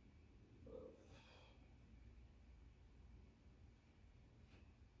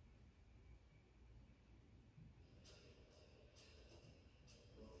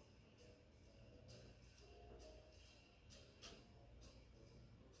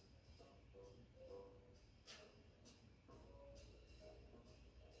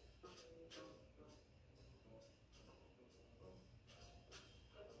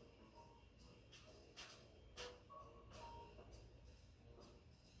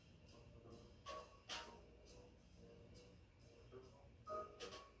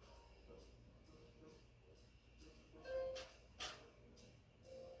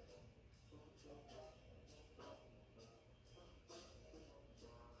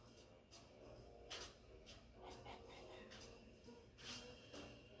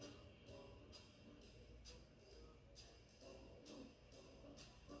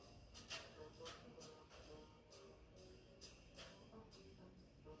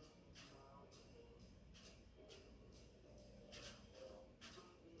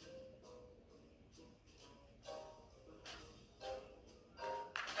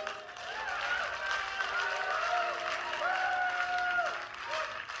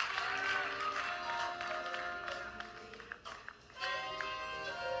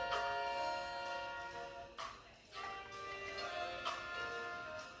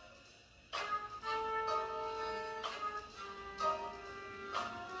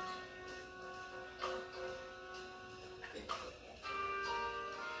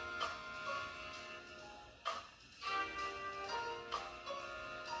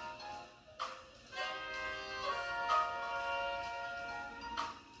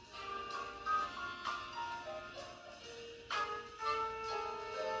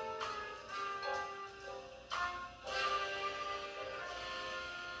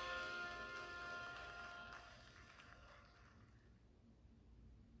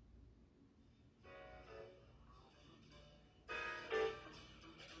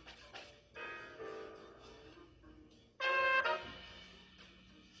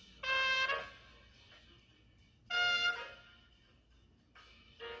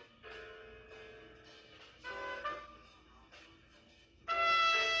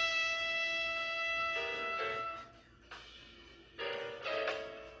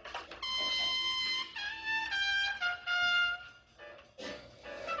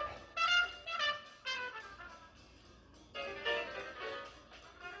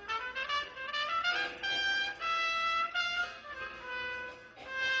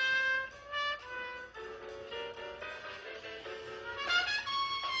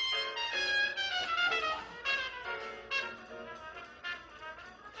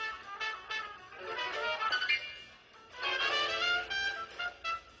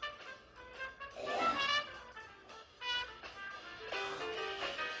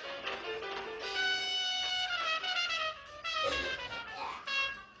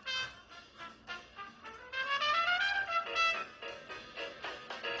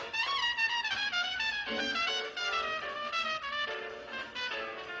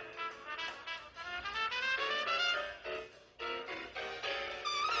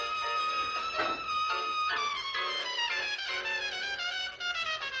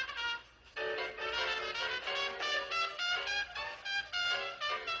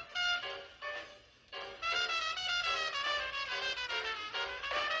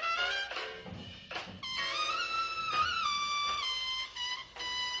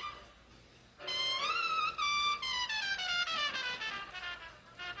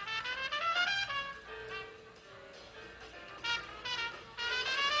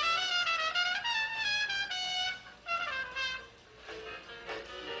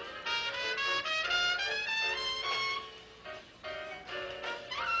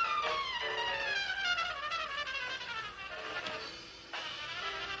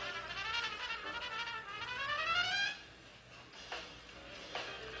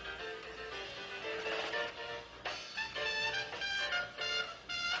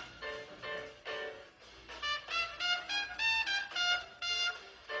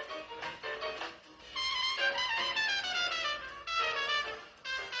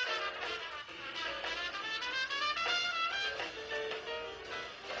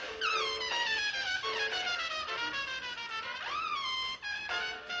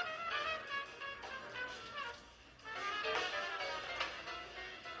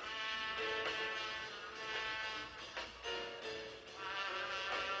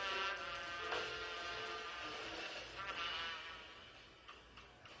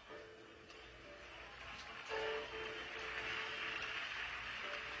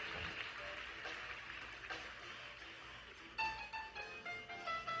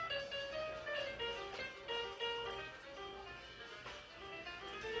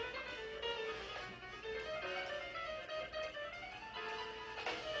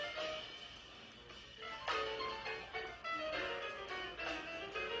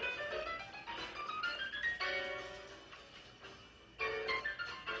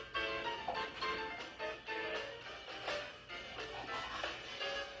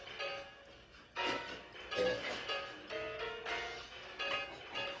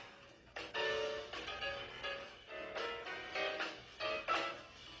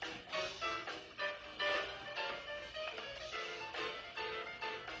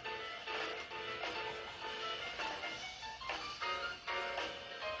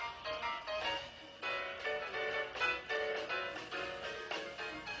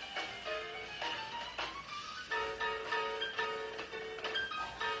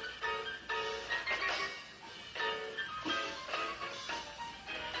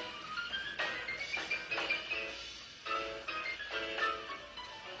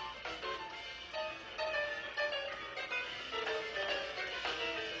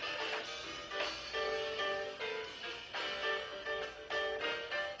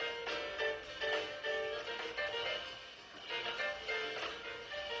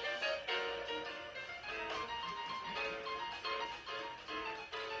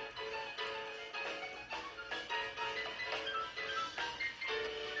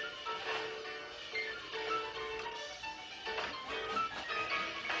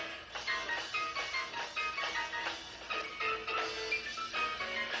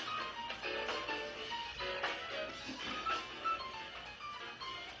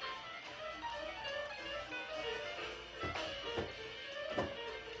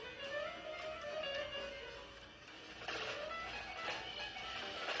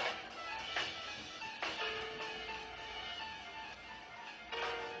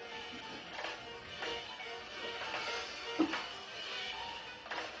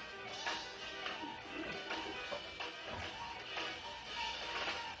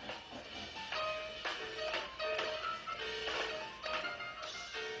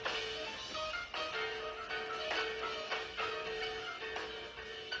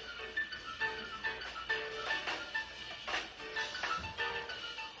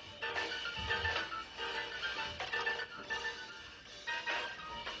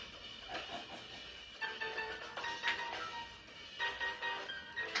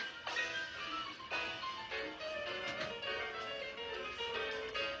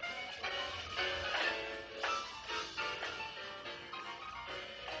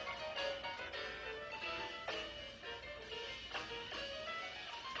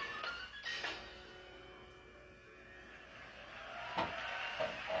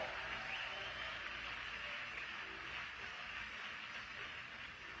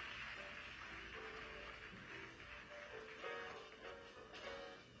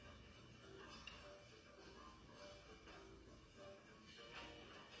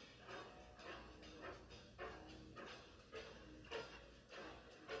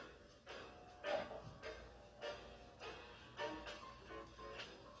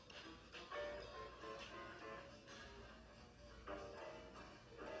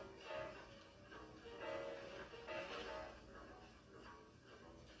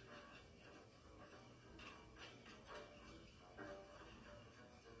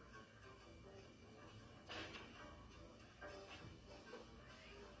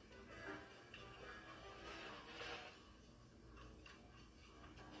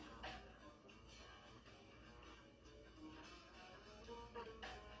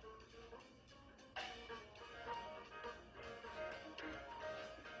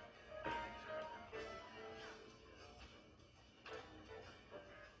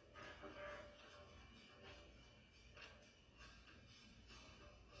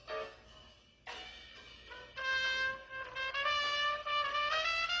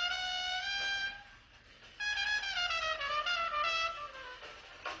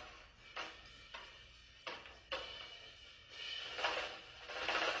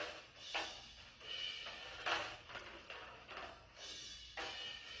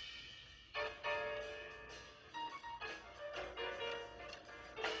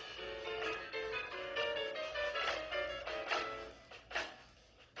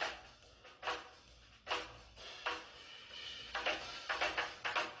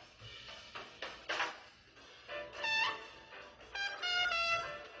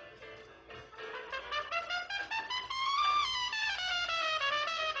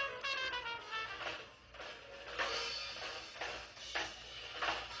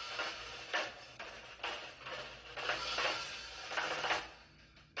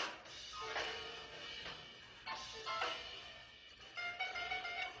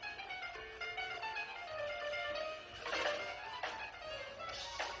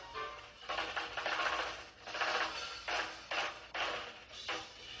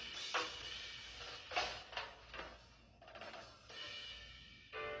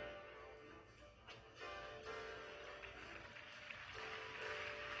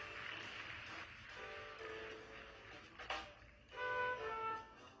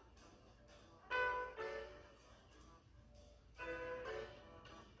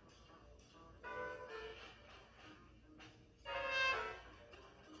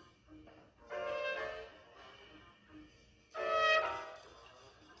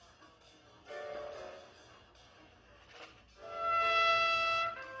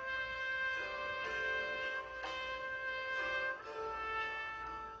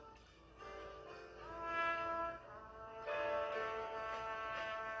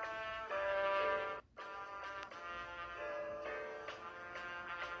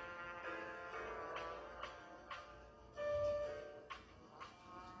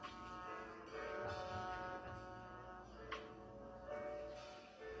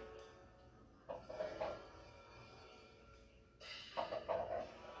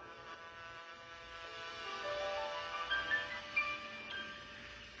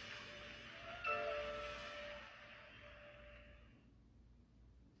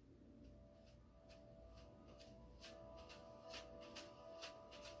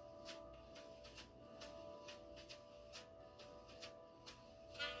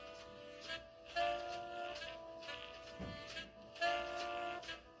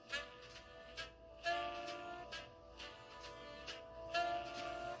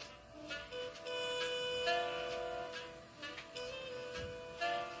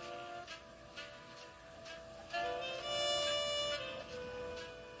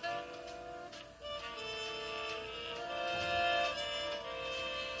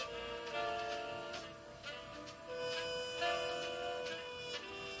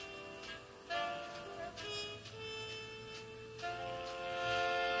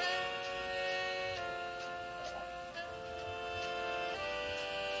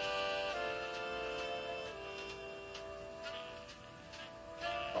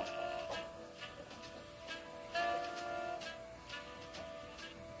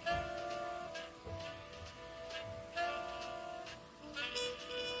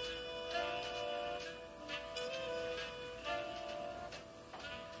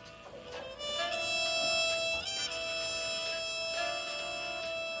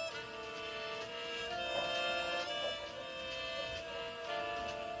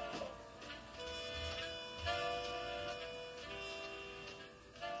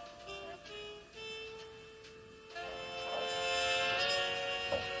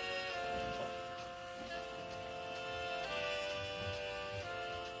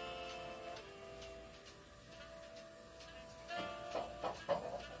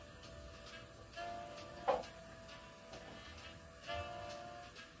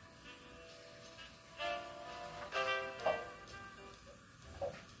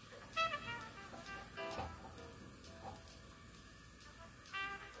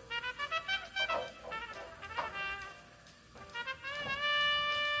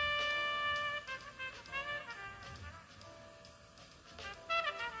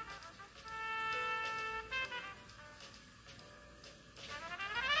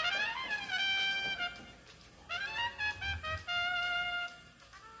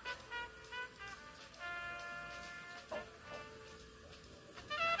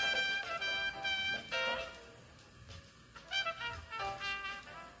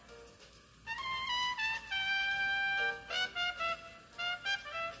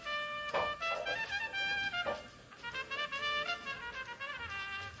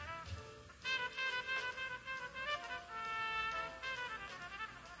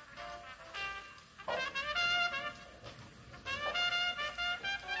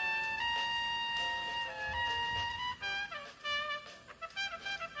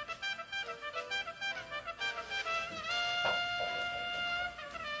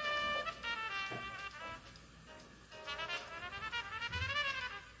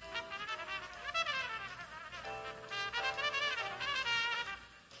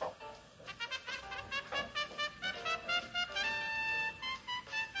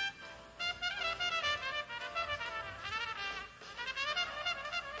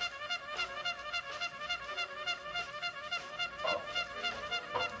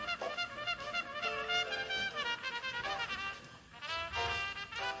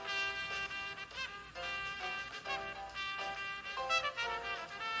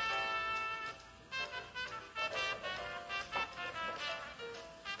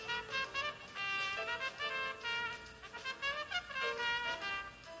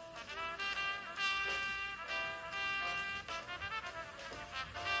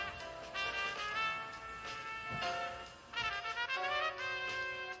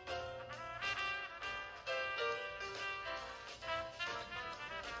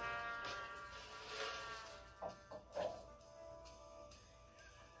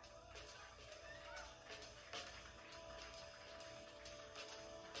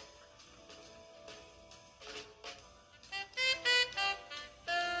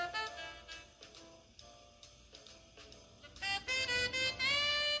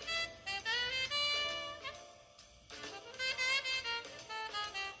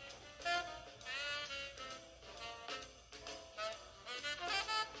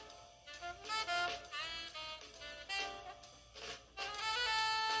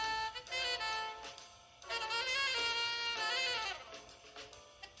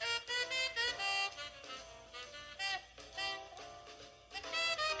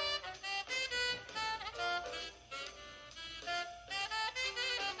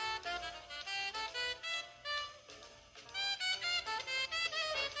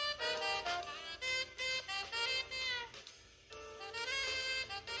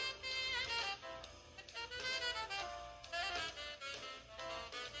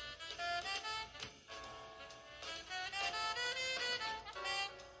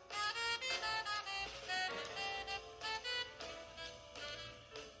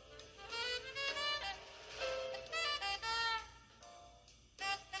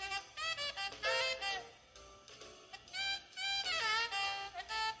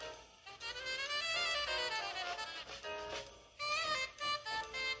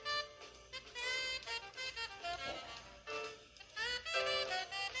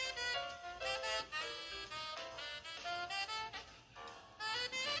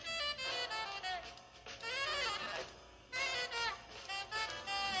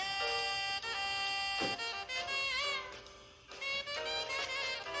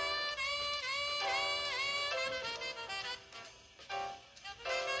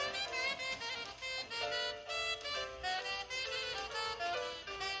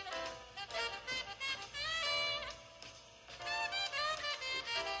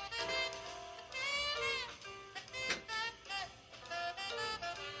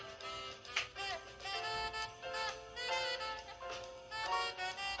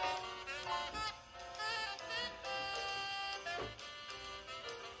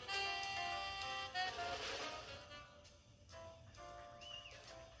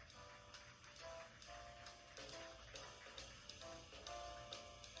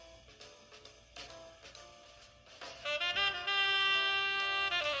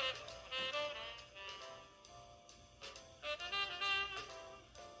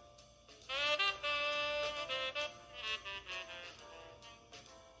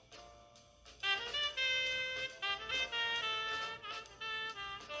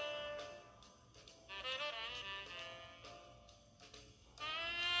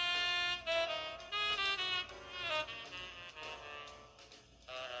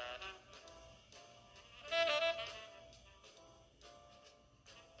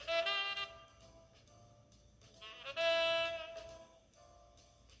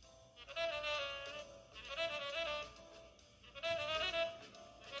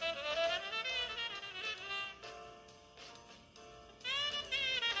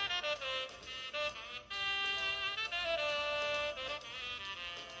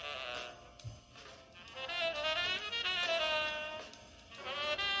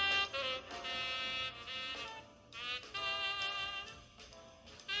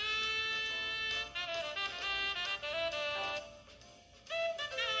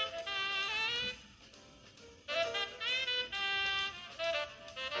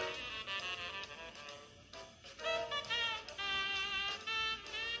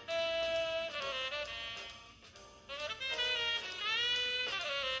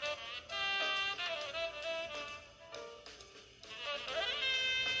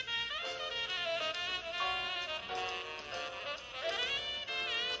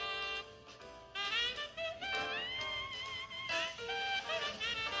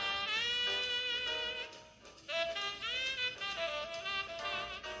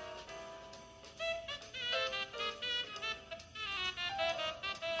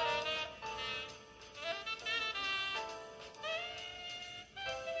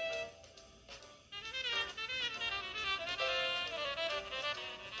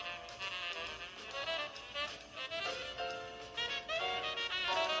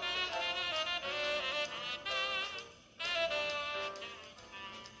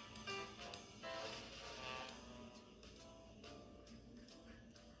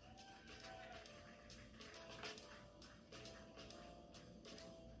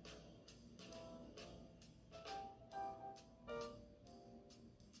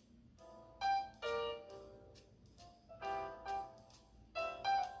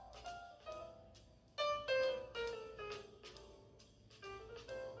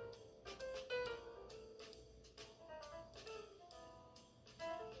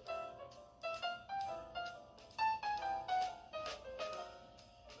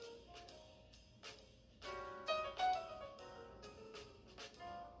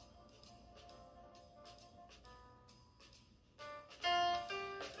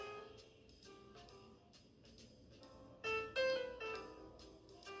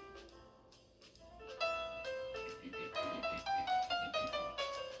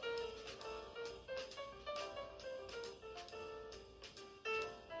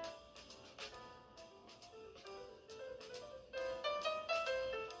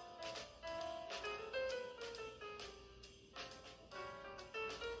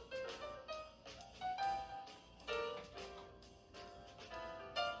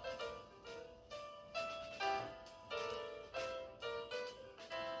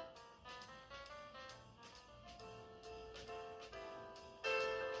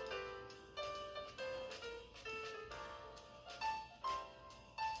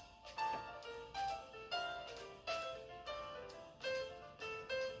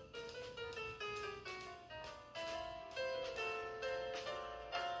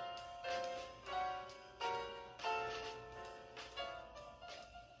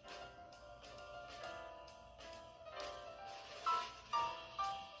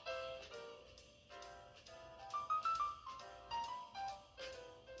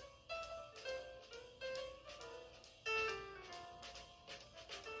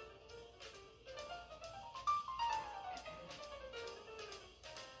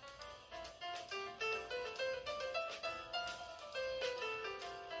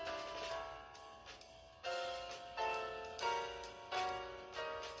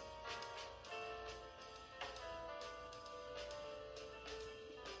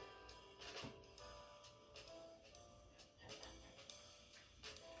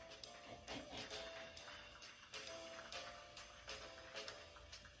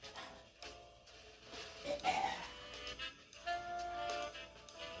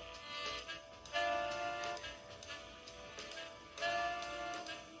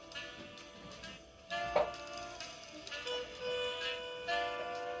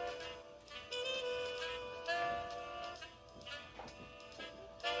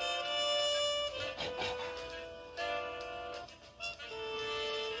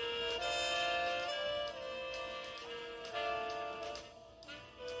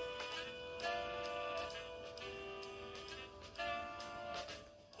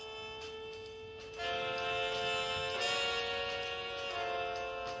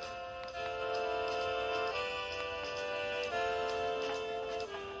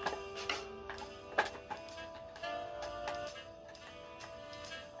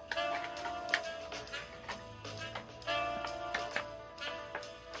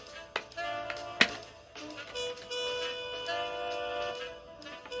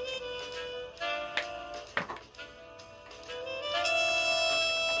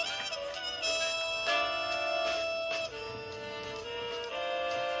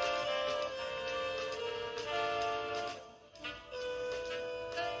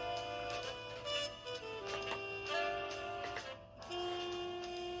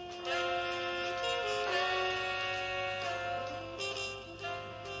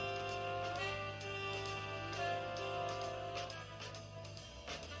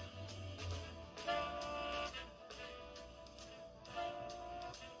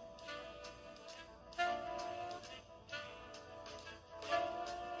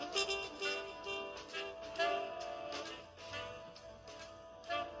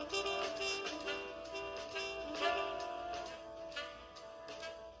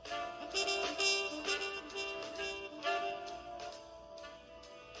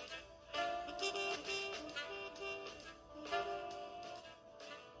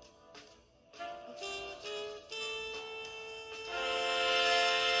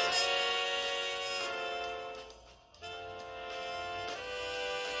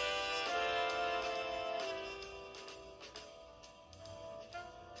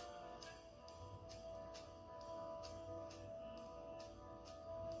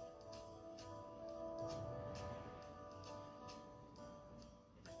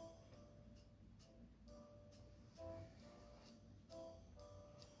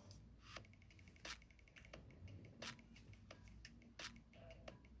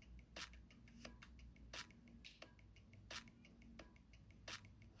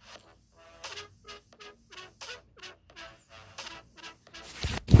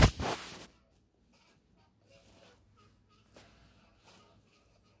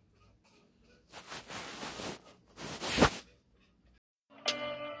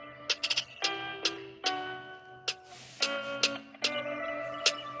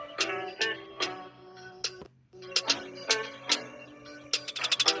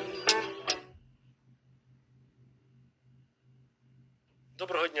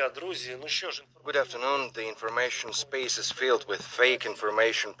 Good afternoon. The information space is filled with fake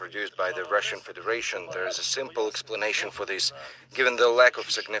information produced by the Russian Federation. There is a simple explanation for this. Given the lack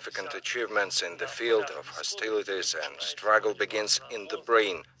of significant achievements in the field of hostilities, and struggle begins in the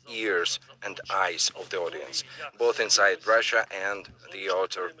brain, ears and eyes of the audience, both inside Russia and the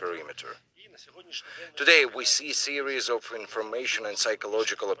outer perimeter. Today, we see a series of information and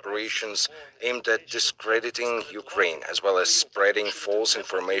psychological operations aimed at discrediting Ukraine, as well as spreading false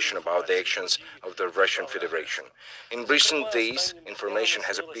information about the actions of the Russian Federation. In recent days, information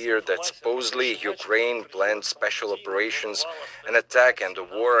has appeared that supposedly Ukraine planned special operations, an attack and a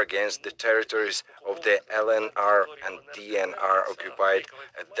war against the territories of the LNR and DNR occupied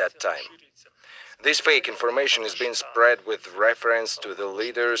at that time. This fake information is being spread with reference to the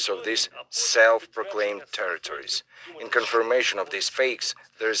leaders of these self-proclaimed territories. In confirmation of these fakes,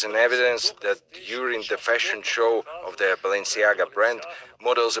 there is an evidence that during the fashion show of the Balenciaga brand,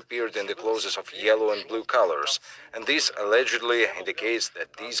 models appeared in the clothes of yellow and blue colors, and this allegedly indicates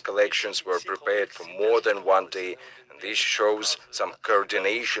that these collections were prepared for more than one day, and this shows some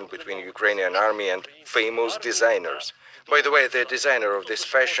coordination between the Ukrainian army and famous designers. By the way, the designer of this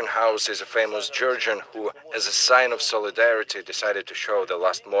fashion house is a famous Georgian who, as a sign of solidarity, decided to show the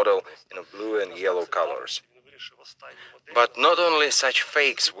last model in blue and yellow colors. But not only such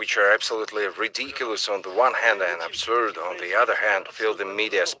fakes, which are absolutely ridiculous on the one hand and absurd on the other hand, fill the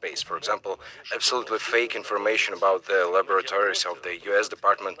media space. For example, absolutely fake information about the laboratories of the US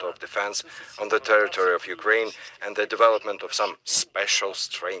Department of Defense on the territory of Ukraine and the development of some special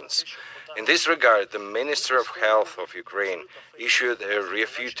strains. In this regard, the Minister of Health of Ukraine issued a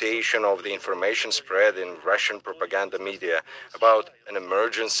refutation of the information spread in Russian propaganda media about an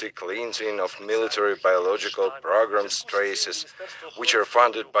emergency cleansing of military biological programs traces, which are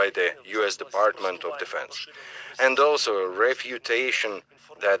funded by the US Department of Defense, and also a refutation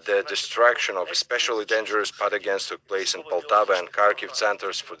that the destruction of especially dangerous pathogens took place in Poltava and Kharkiv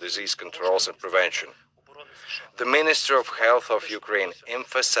centers for disease controls and prevention. The Minister of Health of Ukraine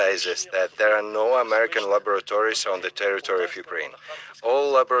emphasizes that there are no American laboratories on the territory of Ukraine.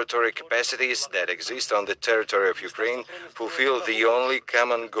 All laboratory capacities that exist on the territory of Ukraine fulfill the only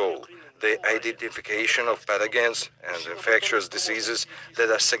common goal: the identification of pathogens and infectious diseases that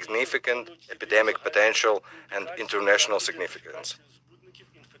are significant epidemic potential and international significance.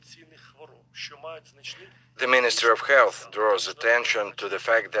 The Minister of Health draws attention to the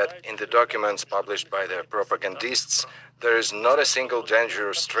fact that in the documents published by the propagandists, there is not a single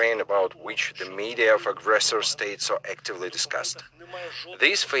dangerous strain about which the media of aggressor states so actively discussed.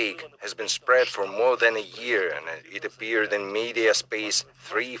 This fake has been spread for more than a year, and it appeared in media space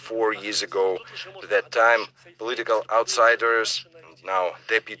 3-4 years ago. At that time, political outsiders, now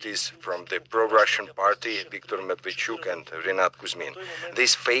deputies from the pro-Russian party, Viktor Medvedchuk and Rinat Kuzmin.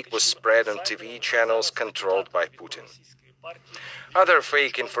 This fake was spread on TV channels controlled by Putin. Other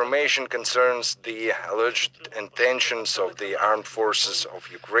fake information concerns the alleged intentions of the armed forces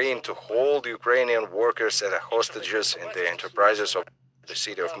of Ukraine to hold Ukrainian workers as hostages in the enterprises of the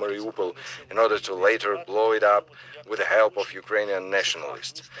city of Mariupol in order to later blow it up with the help of Ukrainian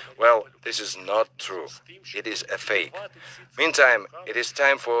nationalists. Well, this is not true. It is a fake. Meantime, it is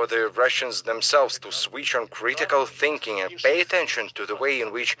time for the Russians themselves to switch on critical thinking and pay attention to the way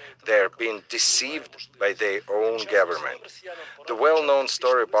in which they are being deceived by their own government. The well-known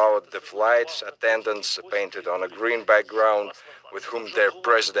story about the flight attendants painted on a green background with whom their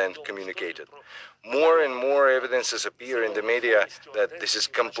president communicated. More and more evidences appear in the media that this is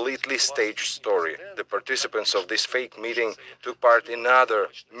completely staged story. The participants of this fake meeting took part in other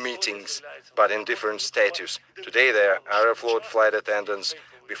meetings, but in different status. Today they are Aeroflot flight attendants.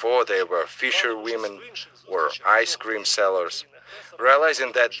 Before they were fisherwomen or ice cream sellers.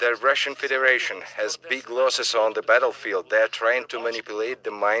 Realizing that the Russian Federation has big losses on the battlefield, they are trying to manipulate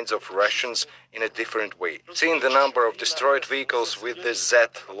the minds of Russians in a different way. Seeing the number of destroyed vehicles with the Z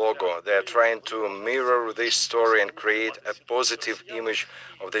logo, they are trying to mirror this story and create a positive image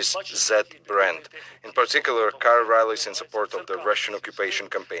of this Z brand. In particular, car rallies in support of the Russian occupation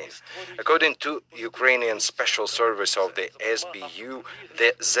campaign. According to Ukrainian Special Service of the SBU,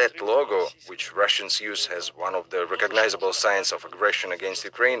 the Z logo, which Russians use as one of the recognizable signs of aggression against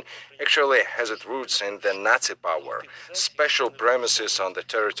Ukraine, actually has its roots in the Nazi power. Special premises on the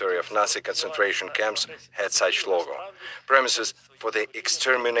territory of Nazi concentration camps had such logo. Premises for the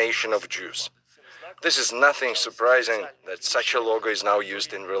extermination of Jews. This is nothing surprising that such a logo is now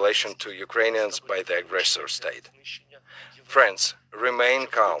used in relation to Ukrainians by the aggressor state. Friends, remain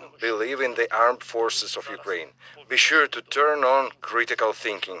calm, believe in the armed forces of Ukraine. Be sure to turn on critical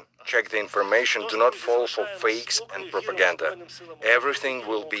thinking. Check the information, do not fall for fakes and propaganda. Everything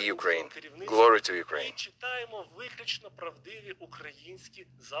will be Ukraine. Glory to Ukraine. Читаємо виключно правдиві українські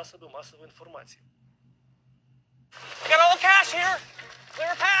засоби масової інформації. Got all the cash here.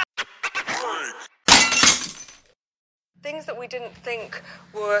 Clear path. Things that we didn't think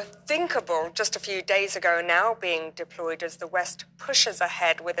were thinkable just a few days ago are now being deployed as the West pushes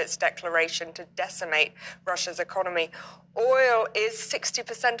ahead with its declaration to decimate Russia's economy. Oil is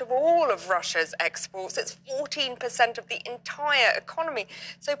 60% of all of Russia's exports. It's 14% of the entire economy.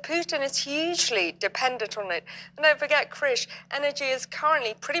 So Putin is hugely dependent on it. And don't forget, Krish, energy is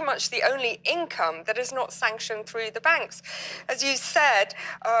currently pretty much the only income that is not sanctioned through the banks. As you said,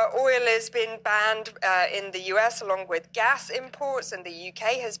 oil has been banned in the US along with gas imports, and the UK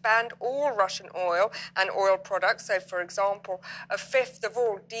has banned all Russian oil and oil products. So, for example, a fifth of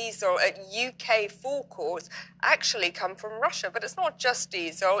all diesel at UK forecourts actually come from Russia. But it's not just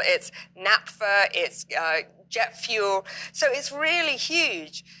diesel, it's naphtha, it's jet fuel. So it's really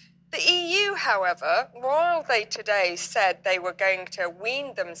huge. The EU, however, while they today said they were going to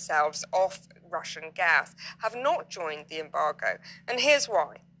wean themselves off Russian gas, have not joined the embargo. And here's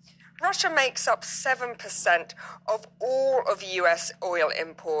why. Russia makes up 7% of all of US oil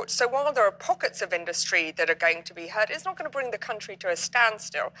imports. So while there are pockets of industry that are going to be hurt, it's not going to bring the country to a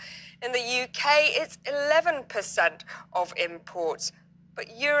standstill. In the UK, it's 11% of imports.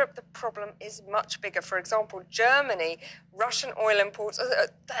 But Europe, the problem is much bigger. For example, Germany, Russian oil imports are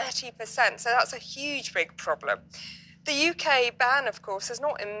at 30%. So that's a huge, big problem. The UK ban, of course, is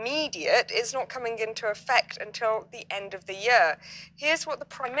not immediate. It's not coming into effect until the end of the year. Here's what the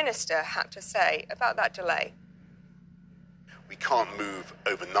Prime Minister had to say about that delay. We can't move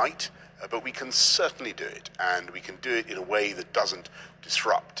overnight, but we can certainly do it. And we can do it in a way that doesn't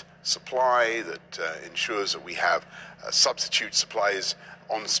disrupt supply, that ensures that we have substitute supplies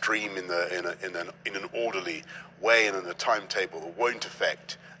on stream in an orderly way and in a timetable that won't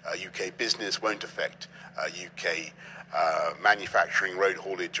affect UK business, won't affect UK manufacturing, road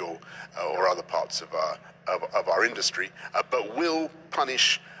haulage, or other parts of our industry, but will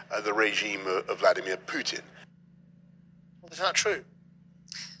punish the regime of Vladimir Putin. Is that true?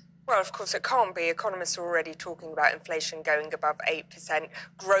 Well, of course, it can't be. Economists are already talking about inflation going above 8%,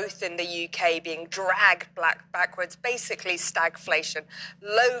 growth in the UK being dragged backwards, basically stagflation,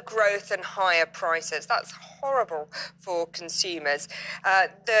 low growth and higher prices. That's horrible for consumers.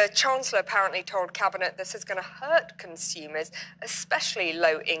 The Chancellor apparently told Cabinet this is going to hurt consumers, especially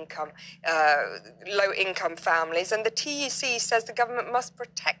low-income families. And the TUC says the government must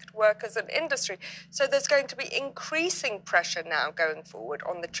protect workers and industry. So there's going to be increasing pressure now going forward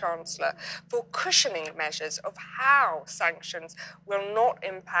on the Chancellor for cushioning measures of how sanctions will not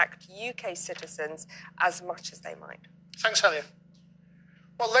impact UK citizens as much as they might. Thanks, Helia.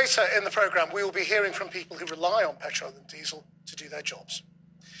 Well, later in the programme, we will be hearing from people who rely on petrol and diesel to do their jobs.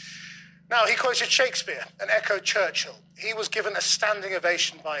 Now, he quoted Shakespeare and echoed Churchill. He was given a standing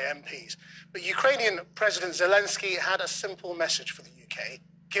ovation by MPs. But Ukrainian President Zelensky had a simple message for the UK.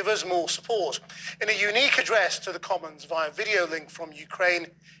 Give us more support. In a unique address to the Commons via video link from Ukraine,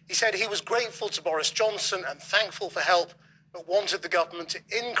 he said he was grateful to Boris Johnson and thankful for help, but wanted the government to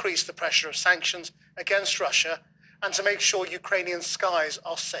increase the pressure of sanctions against Russia and to make sure Ukrainian skies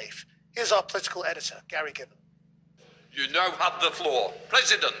are safe. Here's our political editor, Gary Gibbon. You now have the floor.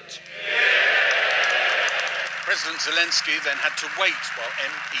 President. President Zelensky then had to wait while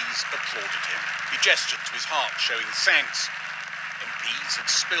MPs applauded him. He gestured to his heart, showing thanks. MPs had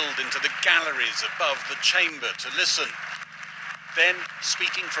spilled into the galleries above the chamber to listen. Then,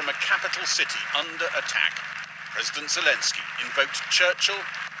 speaking from a capital city under attack, President Zelensky invoked Churchill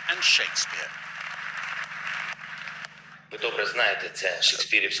and Shakespeare. The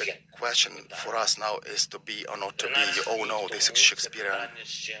question for us now is to be or not to be. You all know this Shakespearean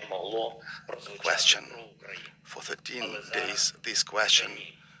question. For 13 days, this question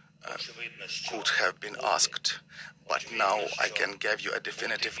could have been asked, but now I can give you a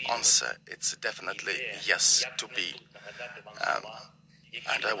definitive answer. It's definitely yes to be.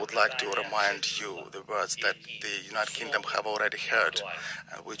 And I would like to remind you the words that the United Kingdom have already heard,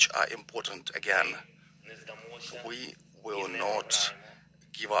 which are important again. We will not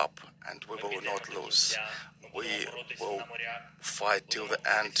give up and we will not lose. We will fight till the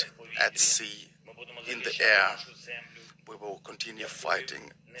end at sea, in the air. We will continue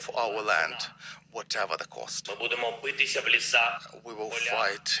fighting for our land, whatever the cost. We will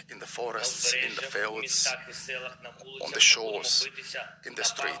fight in the forests, in the fields, on the shores, in the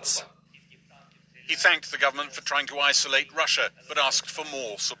streets. He thanked the government for trying to isolate Russia, but asked for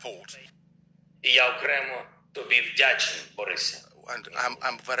more support. And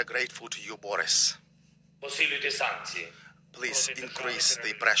I'm very grateful to you, Boris. Please increase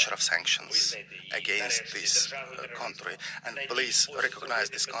the pressure of sanctions against this country, and please recognize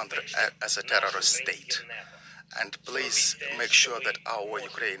this country as a terrorist state. And please make sure that our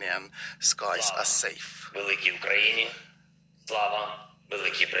Ukrainian skies are safe.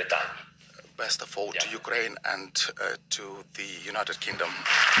 Best of all to Ukraine and to the United Kingdom.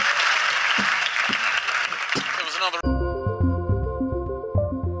 There was another...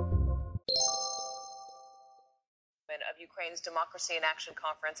 of Ukraine's Democracy in Action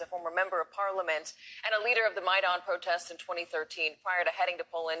Conference, a former member of parliament and a leader of the Maidan protests in 2013, prior to heading to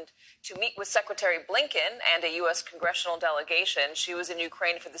Poland to meet with Secretary Blinken and a U.S. congressional delegation. She was in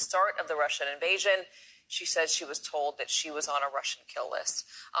Ukraine for the start of the Russian invasion. She says she was told that she was on a Russian kill list.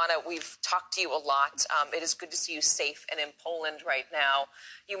 Anna, we've talked to you a lot. It is good to see you safe and in Poland right now.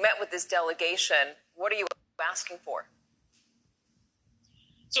 You met with this delegation. What are you asking for?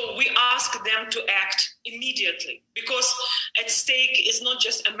 So we ask them to act immediately, because at stake is not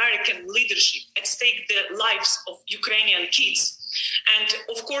just American leadership, at stake the lives of Ukrainian kids. And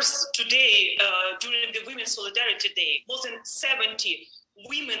of course, today, during the Women's Solidarity Day, more than 70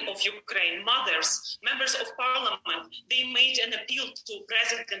 women of Ukraine, mothers, members of parliament, they made an appeal to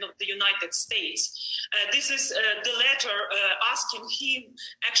President of the United States. This is the letter asking him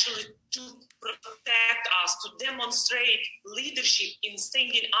actually to protect us, to demonstrate leadership in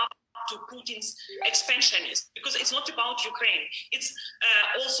standing up to Putin's expansionism, because it's not about Ukraine. It's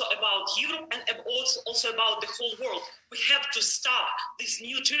also about Europe and also about the whole world. We have to stop this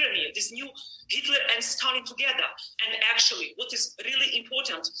new tyranny, this new Hitler and Stalin together. And actually, what is really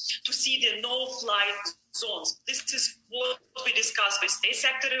important, to see the no-fly zones. This is what we discussed with State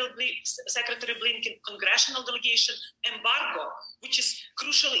Secretary Blinken, congressional delegation, embargo, which is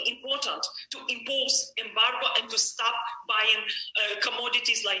crucially important to impose embargo and to stop buying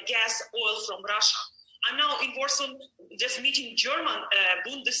commodities like gas, oil from Russia. I'm now in Warsaw, just meeting German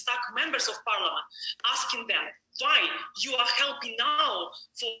Bundestag members of parliament, asking them why you are helping now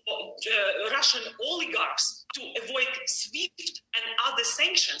for Russian oligarchs to avoid SWIFT and other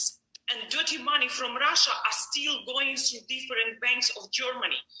sanctions. And dirty money from Russia are still going through different banks of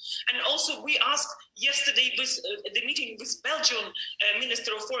Germany. And also we asked yesterday with the meeting with Belgian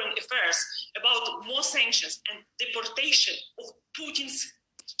Minister of Foreign Affairs about more sanctions and deportation of Putin's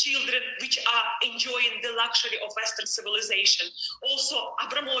children, which are enjoying the luxury of Western civilization. Also,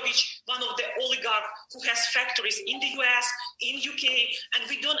 Abramovich, one of the oligarchs who has factories in the US, in UK, and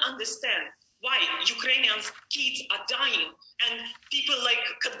we don't understand why Ukrainians' kids are dying and people like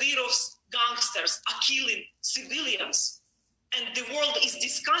Kadyrov's gangsters are killing civilians. And the world is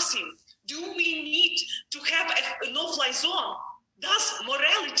discussing, do we need to have a no-fly zone? Does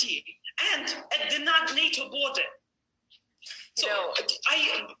morality end at the NATO border? So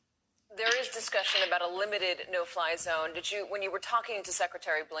there is discussion about a limited no-fly zone. Did you, when you were talking to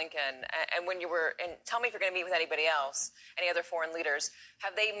Secretary Blinken, and when you were, and tell me if you're going to meet with anybody else, any other foreign leaders,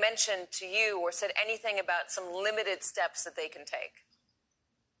 have they mentioned to you or said anything about some limited steps that they can take?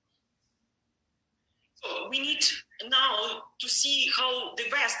 So we need now to see how the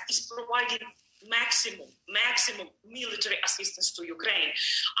West is providing maximum military assistance to Ukraine.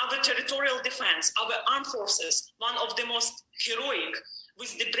 Our territorial defense, our armed forces, one of the most heroic,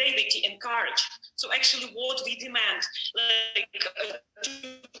 with the bravery and courage. So actually what we demand, to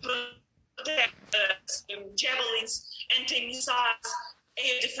protect javelins, anti-missiles,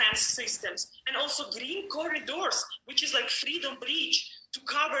 air defense systems, and also green corridors, which is like Freedom Bridge, to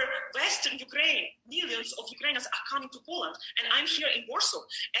cover Western Ukraine. Millions of Ukrainians are coming to Poland. And I'm here in Warsaw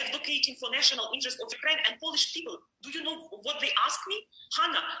advocating for national interest of Ukraine and Polish people. Do you know what they ask me?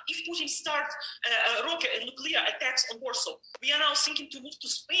 Hanna, if Putin starts rocket and nuclear attacks on Warsaw, we are now thinking to move to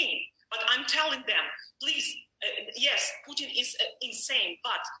Spain. But I'm telling them, please, yes, Putin is insane,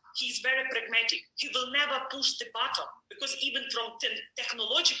 but he's very pragmatic. He will never push the button, because even from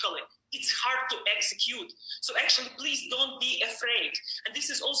technologically, it's hard to execute. So actually, please don't be afraid. And this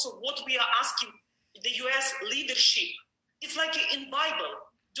is also what we are asking the US leadership. It's like in Bible,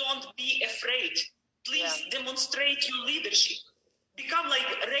 don't be afraid. Please demonstrate your leadership. Become like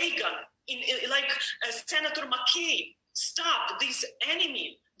Reagan, like Senator McCain. Stop this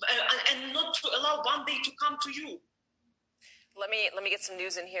enemy and not to allow one day to come to you. Let me get some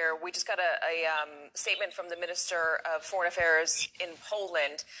news in here. We just got a statement from the Minister of Foreign Affairs in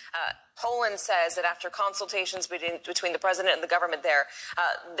Poland. Poland says that after consultations between the president and the government there,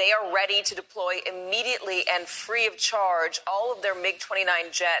 they are ready to deploy immediately and free of charge all of their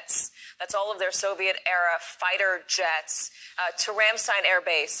MiG-29 jets. That's all of their Soviet-era fighter jets to Ramstein Air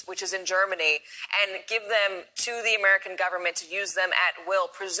Base, which is in Germany, and give them to the American government to use them at will,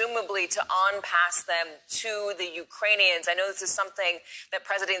 presumably to on-pass them to the Ukrainians. I know this is something that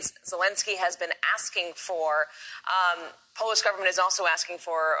President Zelensky has been asking for. Polish government is also asking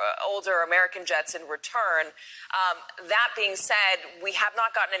for older American jets in return. That being said, we have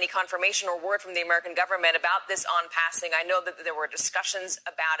not gotten any confirmation or word from the American government about this on-passing. I know that there were discussions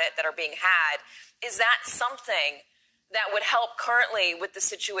about it that are being had. Is that something that would help currently with the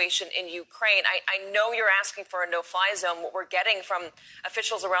situation in Ukraine? I know you're asking for a no-fly zone. What we're getting from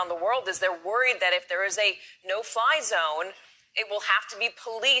officials around the world is they're worried that if there is a no-fly zone, it will have to be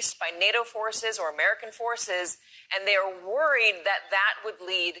policed by NATO forces or American forces, and they are worried that that would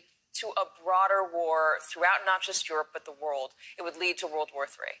lead to a broader war throughout not just Europe but the world. It would lead to World War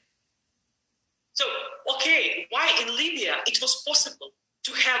III. So, okay, why in Libya it was possible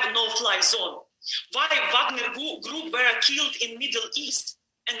to have a no-fly zone? Why Wagner group were killed in Middle East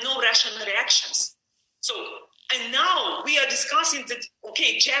and no Russian reactions? So, and now we are discussing that,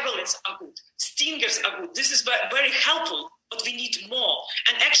 okay, javelins are good, stingers are good. This is very helpful, but we need more.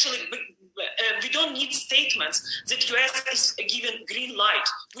 And actually, we don't need statements that US is given green light.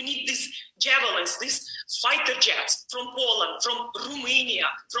 We need these javelins, these fighter jets from Poland, from Romania,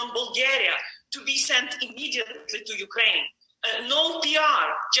 from Bulgaria to be sent immediately to Ukraine. No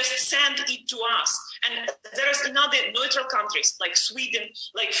PR, just send it to us. And there is another neutral countries like Sweden,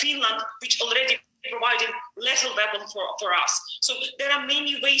 like Finland, which already providing lethal weapon for us. So there are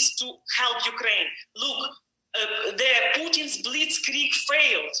many ways to help Ukraine. Look, Putin's blitzkrieg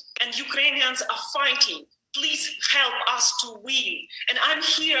failed and Ukrainians are fighting. Please help us to win. And I'm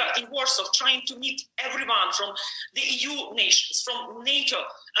here in Warsaw trying to meet everyone from the EU nations, from NATO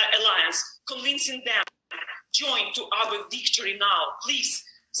alliance, convincing them, join to our victory now. Please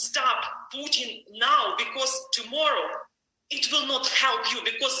stop Putin now, because tomorrow it will not help you,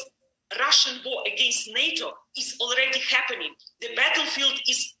 because Russian war against NATO is already happening. The battlefield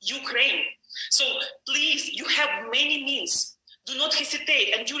is Ukraine. So please, you have many means. Do not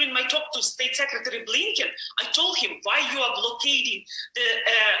hesitate. And during my talk to State Secretary Blinken, I told him why you are blockading the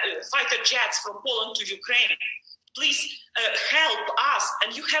fighter jets from Poland to Ukraine. Please help us.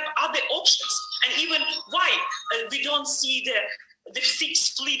 And you have other options. And even why we don't see the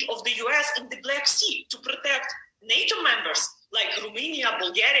Sixth Fleet of the US in the Black Sea to protect NATO members like Romania,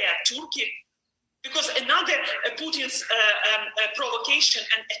 Bulgaria, Turkey. Because another Putin's provocation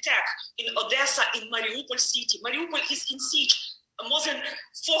and attack in Odessa, in Mariupol city. Mariupol is in siege. More than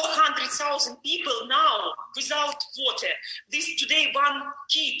 400,000 people now without water. This today, one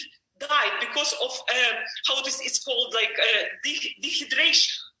kid died because of how this is called, like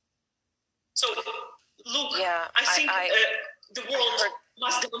dehydration. So, look, yeah, I think the world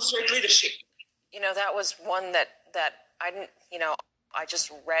must demonstrate leadership. You know, that was one that I didn't, I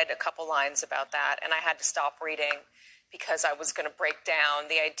just read a couple lines about that, and I had to stop reading because I was going to break down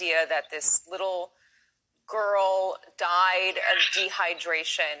the idea that this little girl died of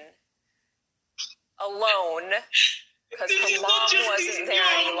dehydration alone because her mom wasn't there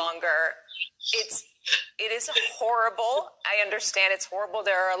any longer. It is horrible. I understand it's horrible.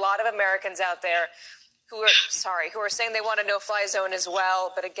 There are a lot of Americans out there who are saying they want a no-fly zone as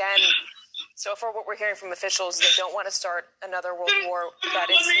well, but again, so far what we're hearing from officials, they don't want to start another world war. That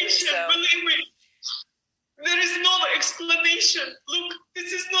is so. Believe me. There is no explanation. Look,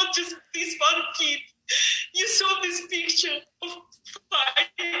 this is not just this one kid. You saw this picture of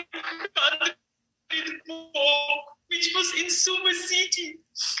 500 more, which was in Sumy City,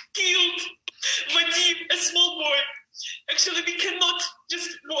 killed. Vadim, a small boy. Actually, we cannot just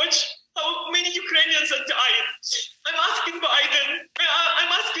watch how many Ukrainians are dying. I'm asking Biden,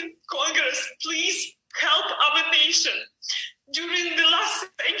 I'm asking Congress, please help our nation. During the last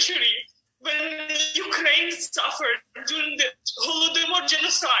century, when Ukraine suffered during the Holodomor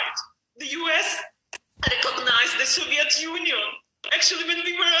genocide, the US recognized the Soviet Union. Actually, when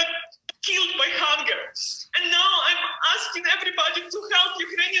we were killed by hunger. And now I'm asking everybody to help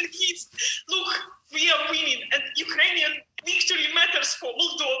Ukrainian kids. Look, we are winning, and Ukrainian victory matters for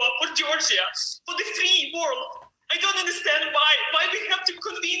Moldova, for Georgia, for the free world. I don't understand why we have to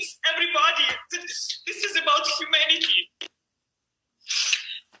convince everybody that this is about humanity.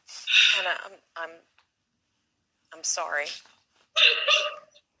 Hannah, I'm sorry.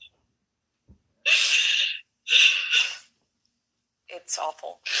 It's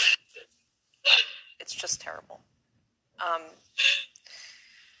awful. It's just terrible.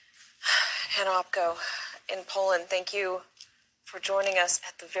 Hannah Opko in Poland, thank you for joining us.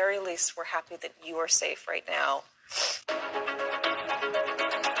 At the very least, we're happy that you are safe right now.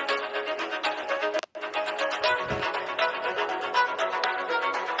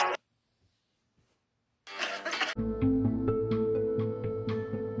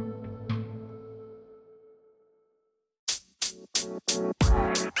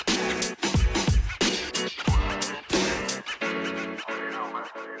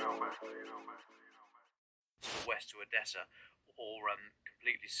 West to Odessa, or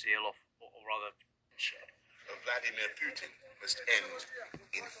completely seal off, or rather... Vladimir Putin must end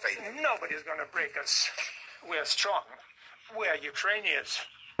in failure. Nobody's going to break us. We're strong. We're Ukrainians.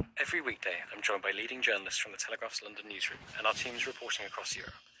 Every weekday, I'm joined by leading journalists from the Telegraph's London newsroom and our teams reporting across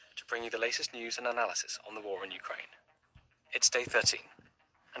Europe to bring you the latest news and analysis on the war in Ukraine. It's day 13,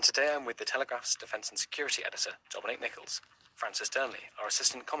 and today I'm with the Telegraph's Defence and Security Editor, Dominic Nicholls, Francis Durnley, our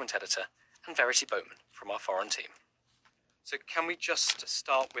Assistant Comment Editor, and Verity Bowman from our foreign team. So can we just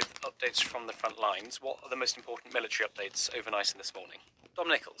start with updates from the front lines? What are the most important military updates overnight and this morning? Dom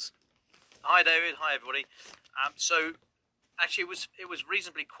Nicholls. Hi David, hi everybody. So actually it was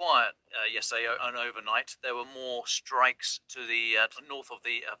reasonably quiet yesterday and overnight. There were more strikes to the north of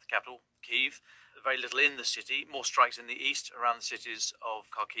the capital, Kyiv. Very little in the city, more strikes in the east around the cities of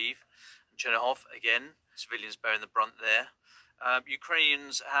Kharkiv and Chernihiv again. Civilians bearing the brunt there.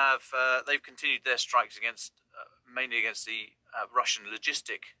 Ukrainians have they've continued their strikes against mainly against the Russian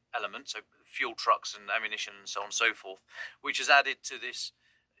logistic element, so fuel trucks and ammunition and so on and so forth, which has added to this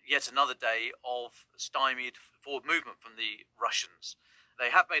yet another day of stymied forward movement from the Russians.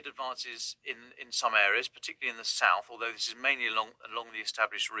 They have made advances in some areas, particularly in the south, although this is mainly along the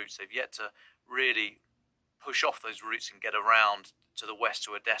established routes. They've yet to really push off those routes and get around to the west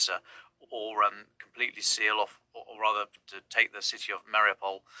to Odessa, or completely seal off, or rather to take the city of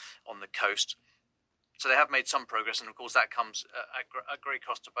Mariupol on the coast. So they have made some progress, and of course that comes at great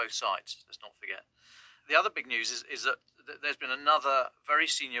cost to both sides, let's not forget. The other big news is that there's been another very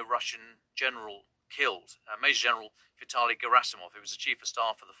senior Russian general killed, Major General Vitaly Gerasimov, who was the Chief of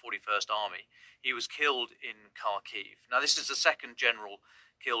Staff of the 41st Army. He was killed in Kharkiv. Now this is the second general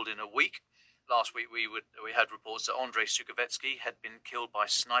killed in a week. Last week we had reports that Andrei Sukovetsky had been killed by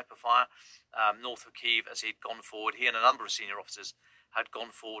sniper fire north of Kyiv as he'd gone forward. He and a number of senior officers had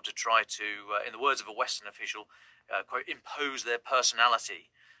gone forward to try to, in the words of a Western official, quote, impose their personality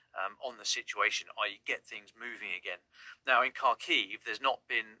on the situation, i.e. get things moving again. Now in Kharkiv, there's not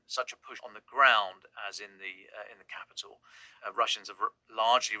been such a push on the ground as in the capital. Russians have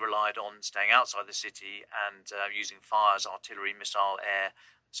largely relied on staying outside the city and using fires, artillery, missile, air,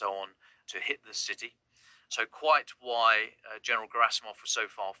 and so on, to hit the city. So quite why General Gerasimov was so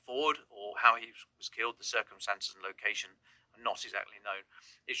far forward, or how he was killed, the circumstances and location are not exactly known.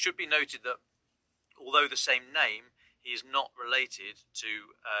 It should be noted that although the same name, he is not related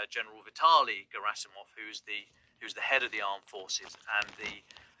to General Vitaly Gerasimov, who's the head of the armed forces and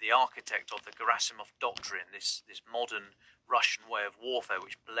the architect of the Gerasimov Doctrine, this modern Russian way of warfare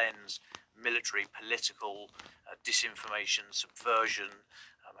which blends military, political, disinformation, subversion,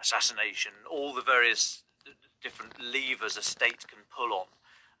 assassination, all the various different levers a state can pull on.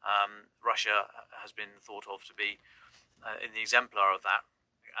 Russia has been thought of to be in the exemplar of that,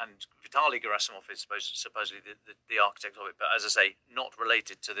 and Vitaly Gerasimov is supposedly the architect of it, but as I say, not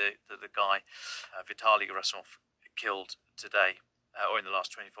related to the guy Vitaly Gerasimov killed today, or in the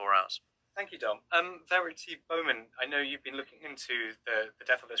last 24 hours. Thank you, Dom. Verity Bowman, I know you've been looking into the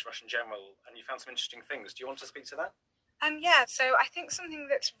death of this Russian general, and you found some interesting things. Do you want to speak to that? Yeah, so I think something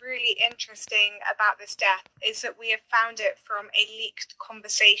that's really interesting about this death is that we have found it from a leaked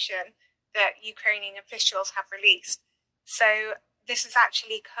conversation that Ukrainian officials have released. So this has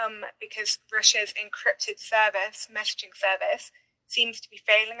actually come because Russia's encrypted service, messaging service, seems to be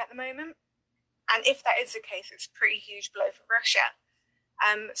failing at the moment. And if that is the case, it's a pretty huge blow for Russia.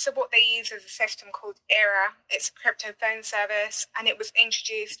 So what they use is a system called ERA. It's a crypto phone service, and it was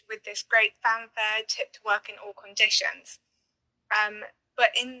introduced with this great fanfare, tip to work in all conditions. But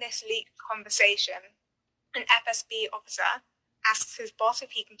in this leaked conversation, an FSB officer asks his boss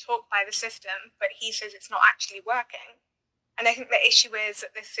if he can talk by the system, but he says it's not actually working. And I think the issue is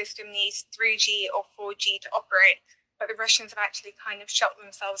that this system needs 3G or 4G to operate, but the Russians have actually kind of shot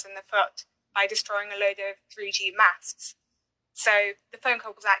themselves in the foot by destroying a load of 3G masts. So the phone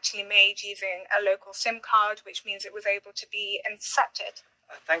call was actually made using a local SIM card, which means it was able to be intercepted.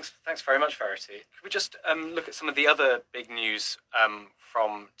 Thanks very much, Verity. Could we just look at some of the other big news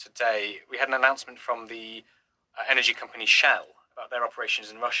from today? We had an announcement from the energy company Shell about their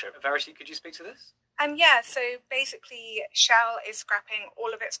operations in Russia. Verity, could you speak to this? Yeah, so basically Shell is scrapping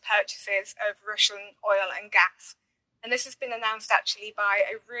all of its purchases of Russian oil and gas. And this has been announced actually by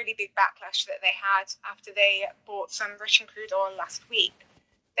a really big backlash that they had after they bought some Russian crude oil last week.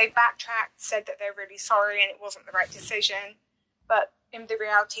 They backtracked, said that they're really sorry and it wasn't the right decision. But in the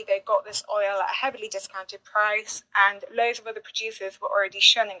reality, they got this oil at a heavily discounted price and loads of other producers were already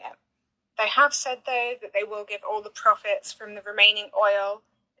shunning it. They have said, though, that they will give all the profits from the remaining oil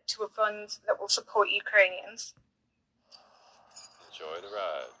to a fund that will support Ukrainians. Enjoy the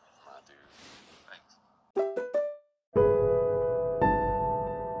ride, my dude. Thanks.